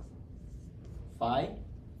phi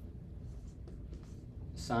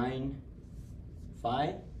sine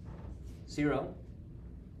phi 0,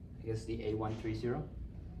 I guess the A130,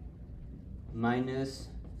 minus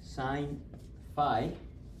sine phi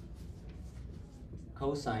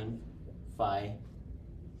cosine phi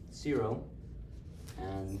 0,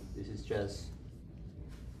 and this is just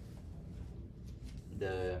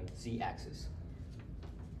the z-axis.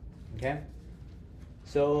 Okay,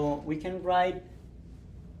 so we can write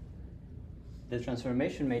the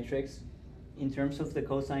transformation matrix in terms of the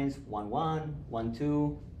cosines 1, 1, 1,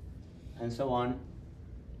 2, and so on,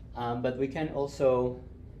 but we can also,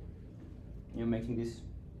 making this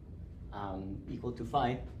equal to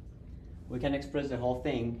phi, we can express the whole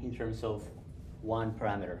thing in terms of one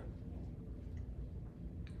parameter.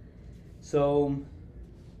 So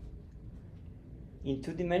in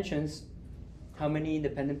 2 dimensions, how many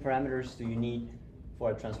independent parameters do you need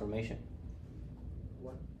for a transformation?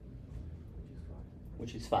 1,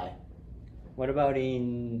 Which is phi. What about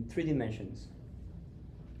in 3 dimensions?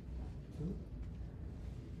 2.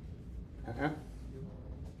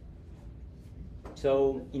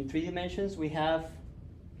 So in 3 dimensions we have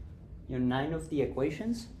 9 of the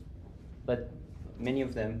equations, but many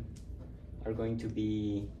of them are going to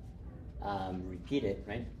be repeated,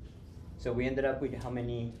 right? So we ended up with how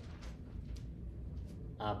many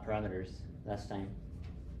parameters last time?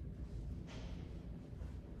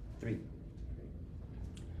 3.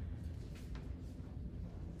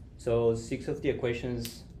 So 6 of the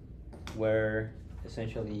equations were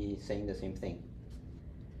essentially saying the same thing.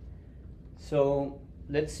 So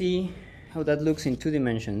let's see how that looks in 2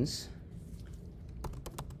 dimensions.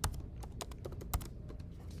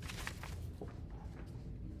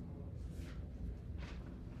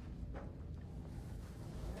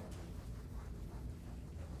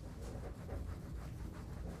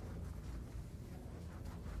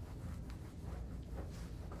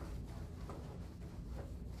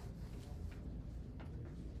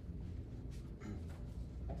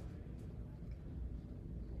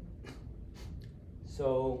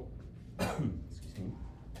 So, excuse me,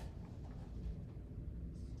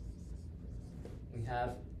 we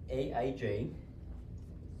have Aij,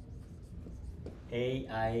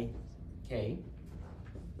 Aik,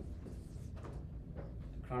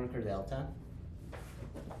 Kronecker delta.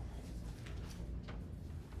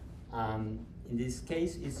 In this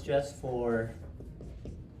case, it's just for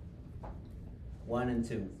 1 and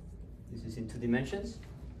 2. This is in 2 dimensions.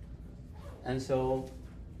 And so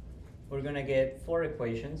we're gonna get 4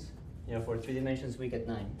 equations. For 3 dimensions, we get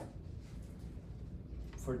 9.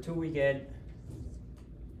 For 2, we get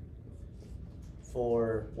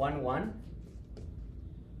for 1, 1,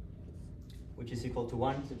 which is equal to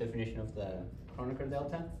 1, the definition of the Kronecker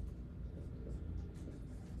delta.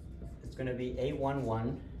 It's gonna be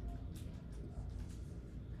A11,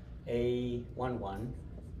 A11,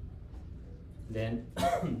 then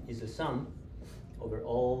is the sum over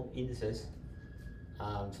all indices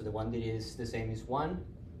So the one that is the same is 1.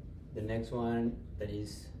 The next one that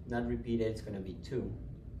is not repeated is going to be 2.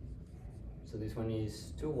 So this one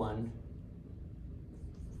is 2, 1,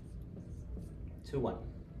 2, 1.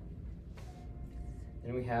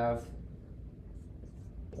 Then we have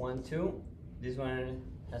 1, 2. This one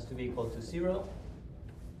has to be equal to 0.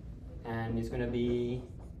 And it's going to be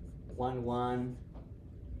 1, 1,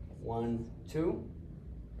 1, 2,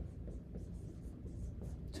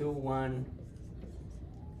 2, 1,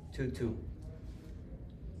 2, 2.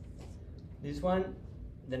 This one,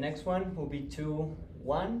 the next one will be 2,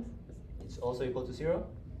 1. It's also equal to 0.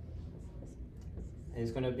 And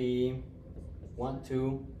it's going to be 1,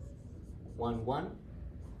 2, 1, 1,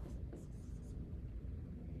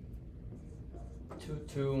 2,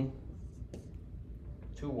 2,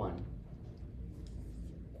 2, 1.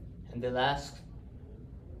 And the last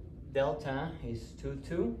delta is 2,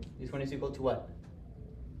 2. This one is equal to what?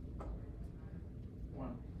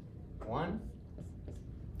 1. 1.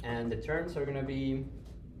 And the terms are going to be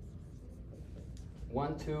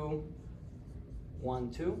 1, 2,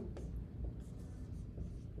 1, 2,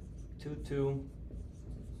 2, 2,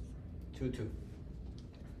 2, 2.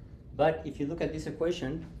 But if you look at this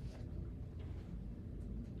equation,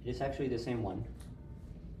 it is actually the same one.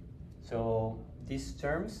 So these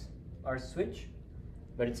terms are switched,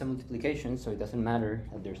 but it's a multiplication, so it doesn't matter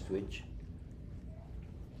that they're switched.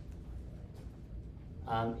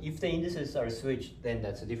 If the indices are switched, then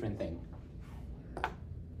that's a different thing.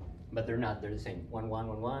 But they're not, they're the same. 1, 1,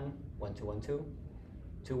 1, 1, 1, 2, 1, 2,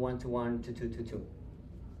 2, 1, 2, 1, 2, 2, 2, 2.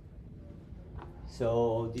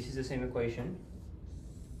 So this is the same equation.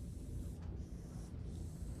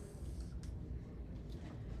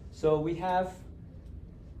 So we have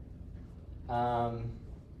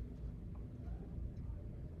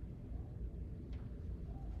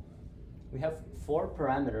we have 4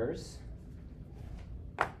 parameters.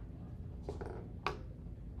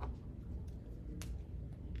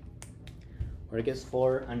 Or I guess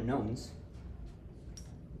 4 unknowns.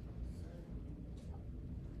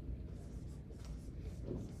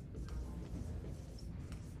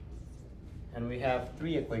 And we have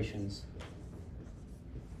 3 equations.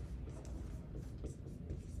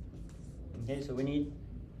 Okay, so we need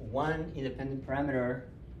 1 independent parameter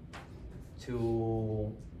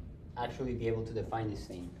to actually be able to define this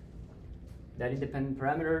thing. That independent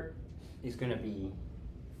parameter is going to be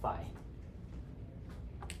phi.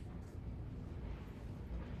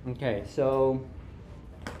 Okay, so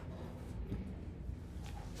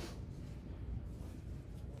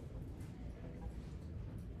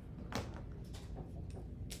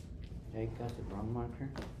I got the wrong marker.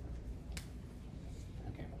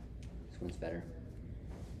 Okay, this one's better.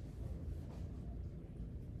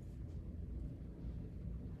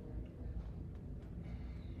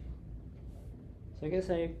 So I guess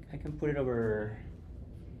I can put it over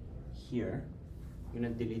here. I'm gonna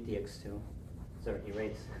delete the x2. Sorry,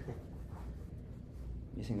 erase.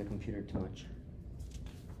 Using the computer too much.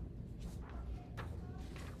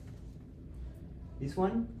 This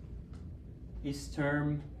one is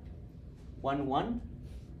term 1, 1.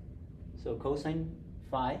 So cosine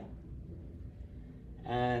phi.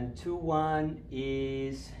 And 2, 1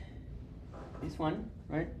 is this one,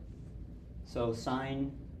 right? So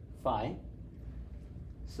sine phi.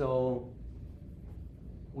 So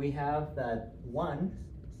we have that 1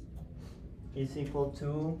 is equal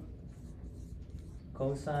to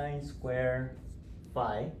cosine square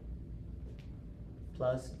phi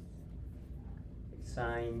plus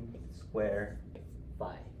sine square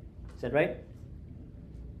phi. Is that right?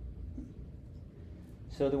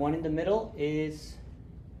 So the one in the middle is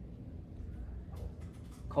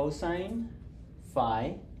cosine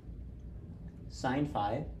phi sine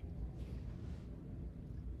phi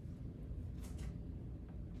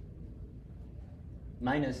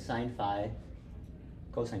minus sine phi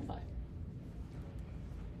cosine phi.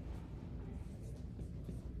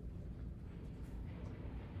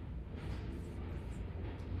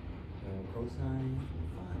 So cosine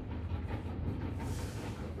phi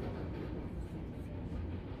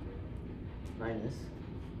minus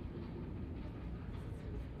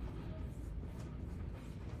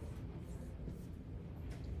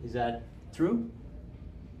is that true?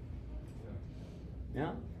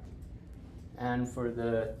 Yeah. And for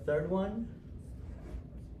the third one,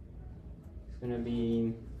 it's going to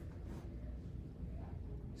be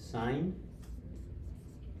sine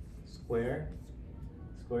squared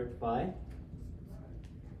phi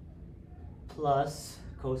plus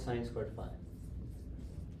cosine squared phi.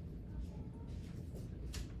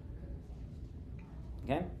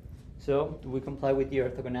 Okay, so do we comply with the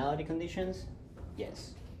orthogonality conditions?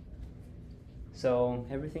 Yes. So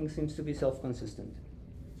everything seems to be self-consistent.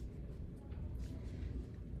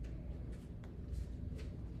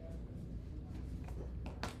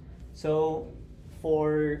 So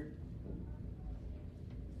for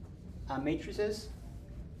matrices,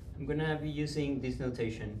 I'm gonna be using this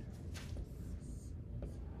notation.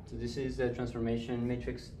 So this is the transformation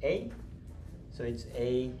matrix A. So it's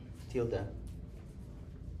A tilde.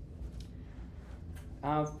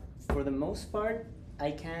 For the most part, I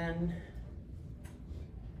can,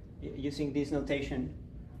 using this notation,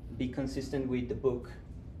 be consistent with the book.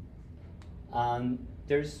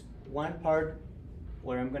 There's one part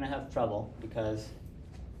where I'm gonna have trouble because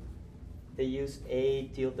they use A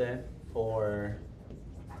tilde for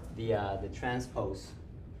the transpose.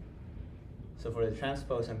 So for the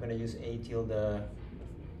transpose, I'm gonna use A tilde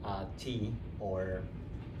T, or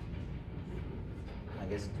I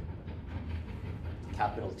guess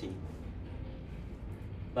capital T.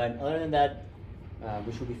 But other than that,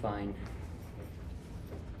 we should be fine.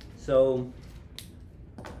 So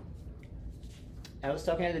I was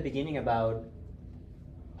talking at the beginning about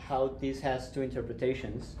how this has two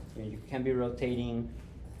interpretations. You can be rotating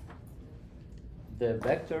the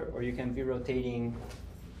vector, or you can be rotating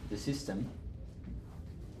the system.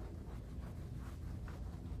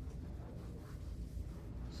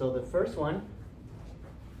 So the first one,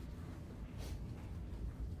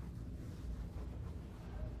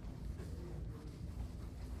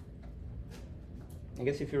 I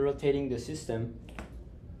guess if you're rotating the system,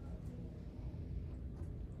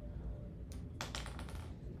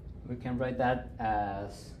 we can write that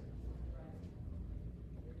as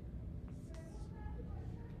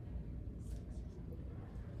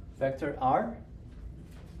vector R,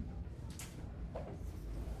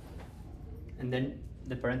 and then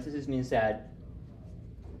the parenthesis means that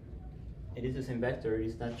it is the same vector, it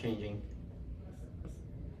is not changing.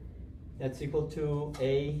 That's equal to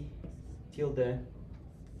A tilde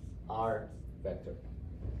R vector.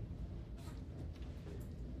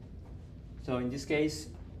 So in this case,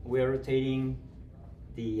 we are rotating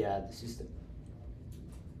the system.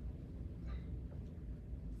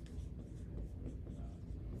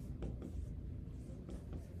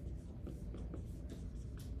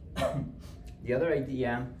 The other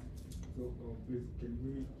idea. So please, can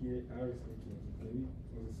we hear R is equal to, can we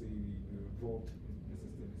also say we revolve the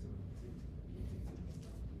system?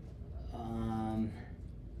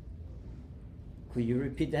 Could you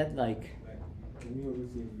repeat that? Like can we also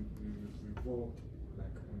say we revolve,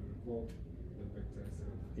 like we revolve the vector? So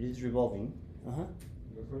it is revolving.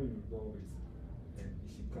 because when you revolve it, and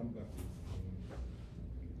it should come back with.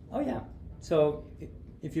 Oh yeah. So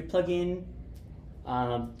if you plug in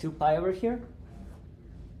 2 pi over here,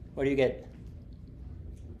 what do you get?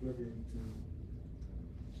 We plug it into.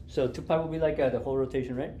 So 2 pi will be like the whole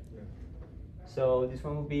rotation, right? Yeah. So this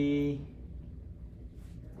one will be,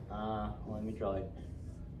 let me draw it.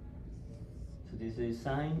 So this is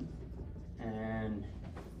sine, and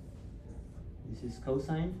this is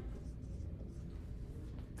cosine.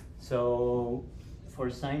 So for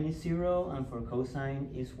sine is 0, and for cosine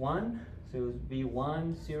is 1. So it would be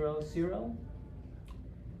 1, 0, 0,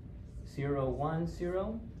 0, 1,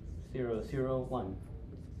 0, 0, 0, 1.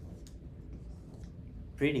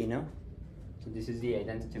 Pretty, no? So this is the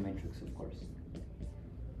identity matrix, of course.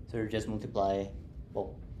 So you just multiply,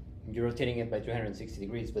 well, you're rotating it by 360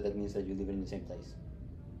 degrees, but that means that you leave it in the same place.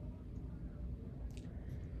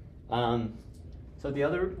 So the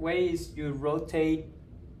other way is you rotate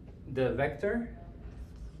the vector.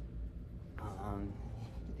 The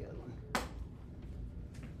other one.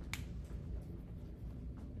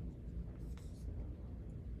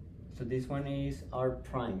 So this one is R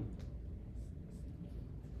prime.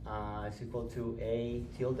 Is equal to A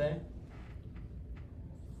tilde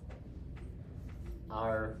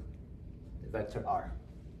R, the vector R.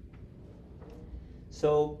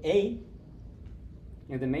 So A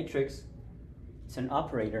in the matrix is an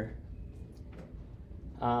operator.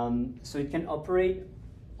 So it can operate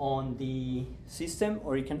on the system,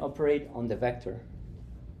 or it can operate on the vector.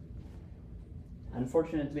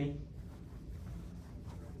 Unfortunately,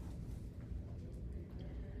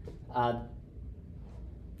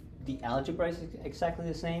 the algebra is exactly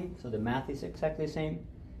the same, so the math is exactly the same.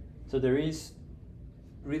 So there is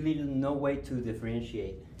really no way to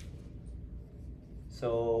differentiate.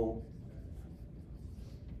 So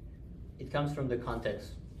it comes from the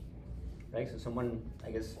context, right? So someone,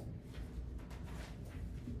 I guess,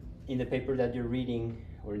 in the paper that you're reading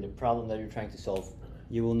or in the problem that you're trying to solve,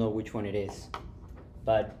 you will know which one it is.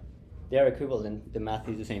 But they are equivalent, the math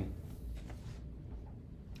is the same.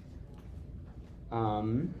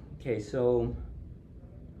 Okay, so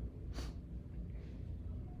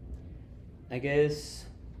I guess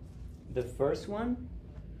the first one,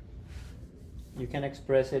 you can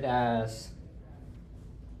express it as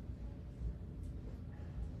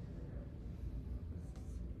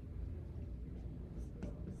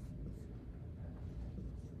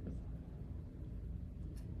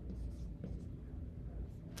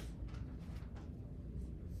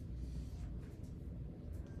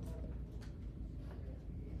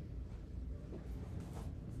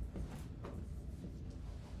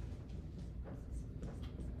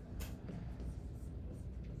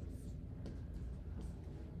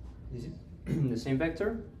this is the same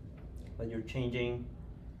vector, but you're changing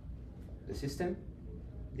the system.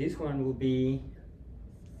 This one will be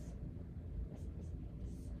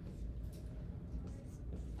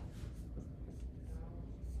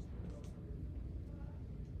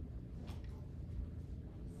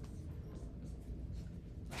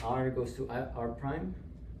r goes to r prime,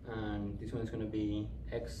 and this one is going to be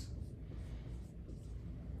x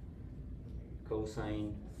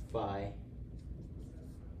cosine phi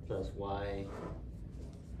plus y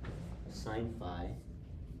sine phi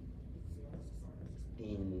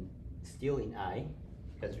still in I,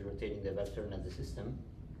 because you're rotating the vector, not the system.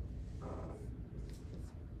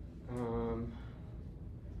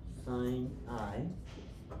 Sine I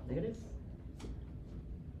negative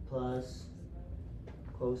plus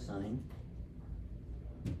cosine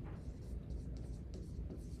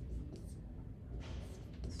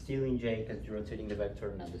still in J, because you're rotating the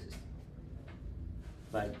vector, not the system.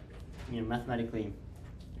 But mathematically,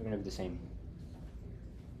 they're going to be the same.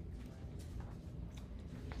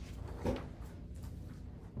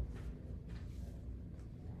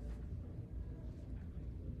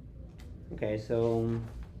 Okay, so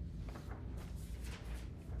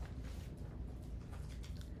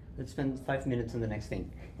let's spend 5 minutes on the next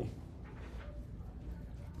thing.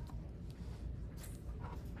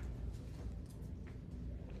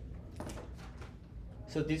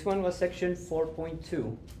 So this one was section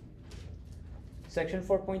 4.2. Section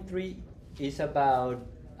 4.3 is about,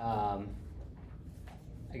 I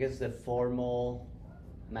guess, the formal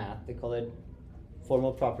math, they call it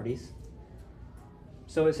formal properties.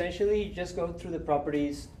 So essentially, just go through the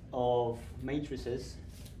properties of matrices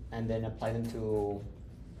and then apply them to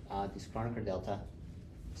this Kronecker delta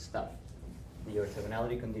stuff, the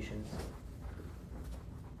orthogonality conditions.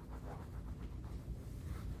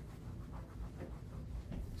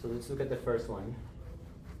 So let's look at the first one.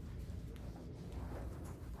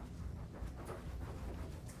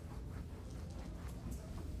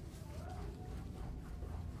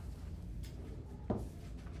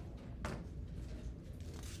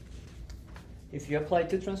 If you apply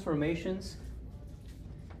two transformations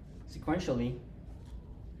sequentially,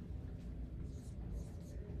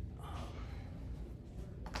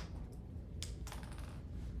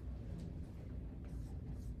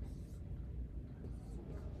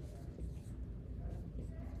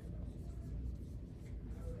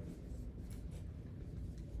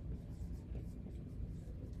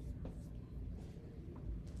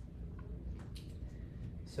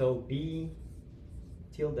 so B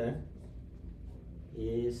tilde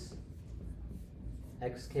is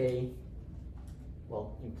xk,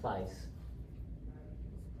 well, implies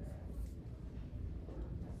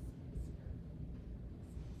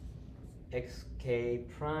xk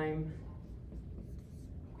prime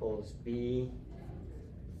equals B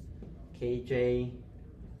kj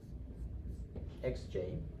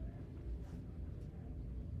xj.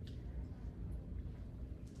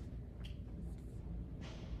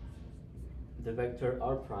 The vector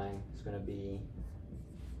r prime is going to be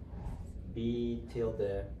B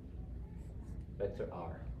tilde vector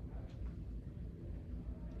r.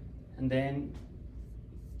 And then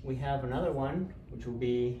we have another one, which will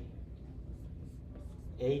be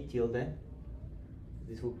A tilde.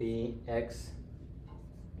 This will be x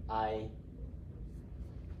I,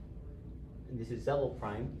 and this is double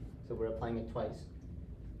prime, so we're applying it twice.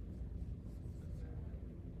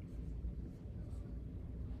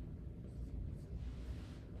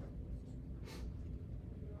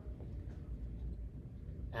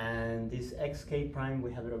 And this xk prime,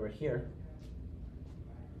 we have it over here.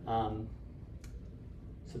 So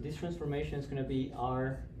this transformation is going to be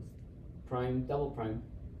r prime double prime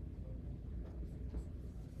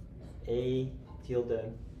A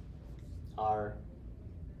tilde r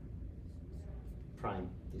prime,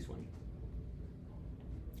 this one.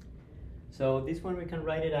 So this one we can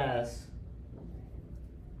write it as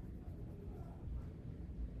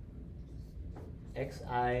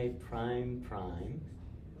xi prime prime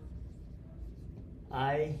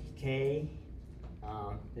I k,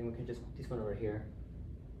 then we can just put this one over here,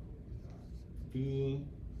 B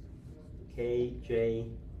kj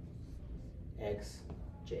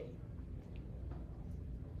xj.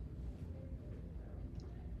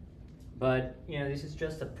 But this is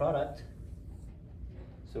just a product,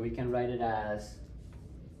 so we can write it as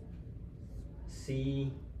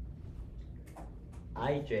c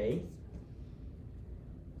ij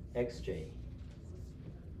xj.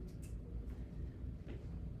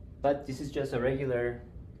 But this is just a regular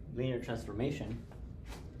linear transformation.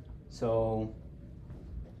 So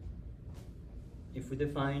if we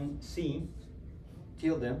define c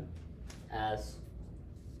tilde as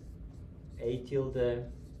a tilde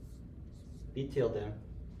b tilde,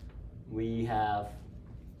 we have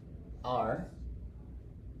r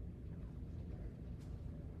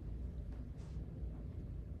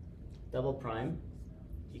double prime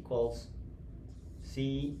equals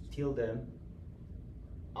c tilde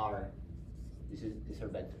r. These are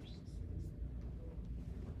vectors.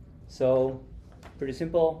 So pretty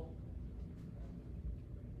simple.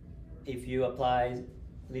 If you apply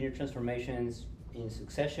linear transformations in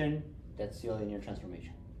succession, that's still a linear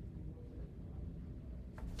transformation.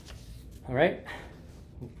 All right,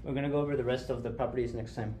 we're going to go over the rest of the properties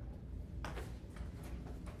next time.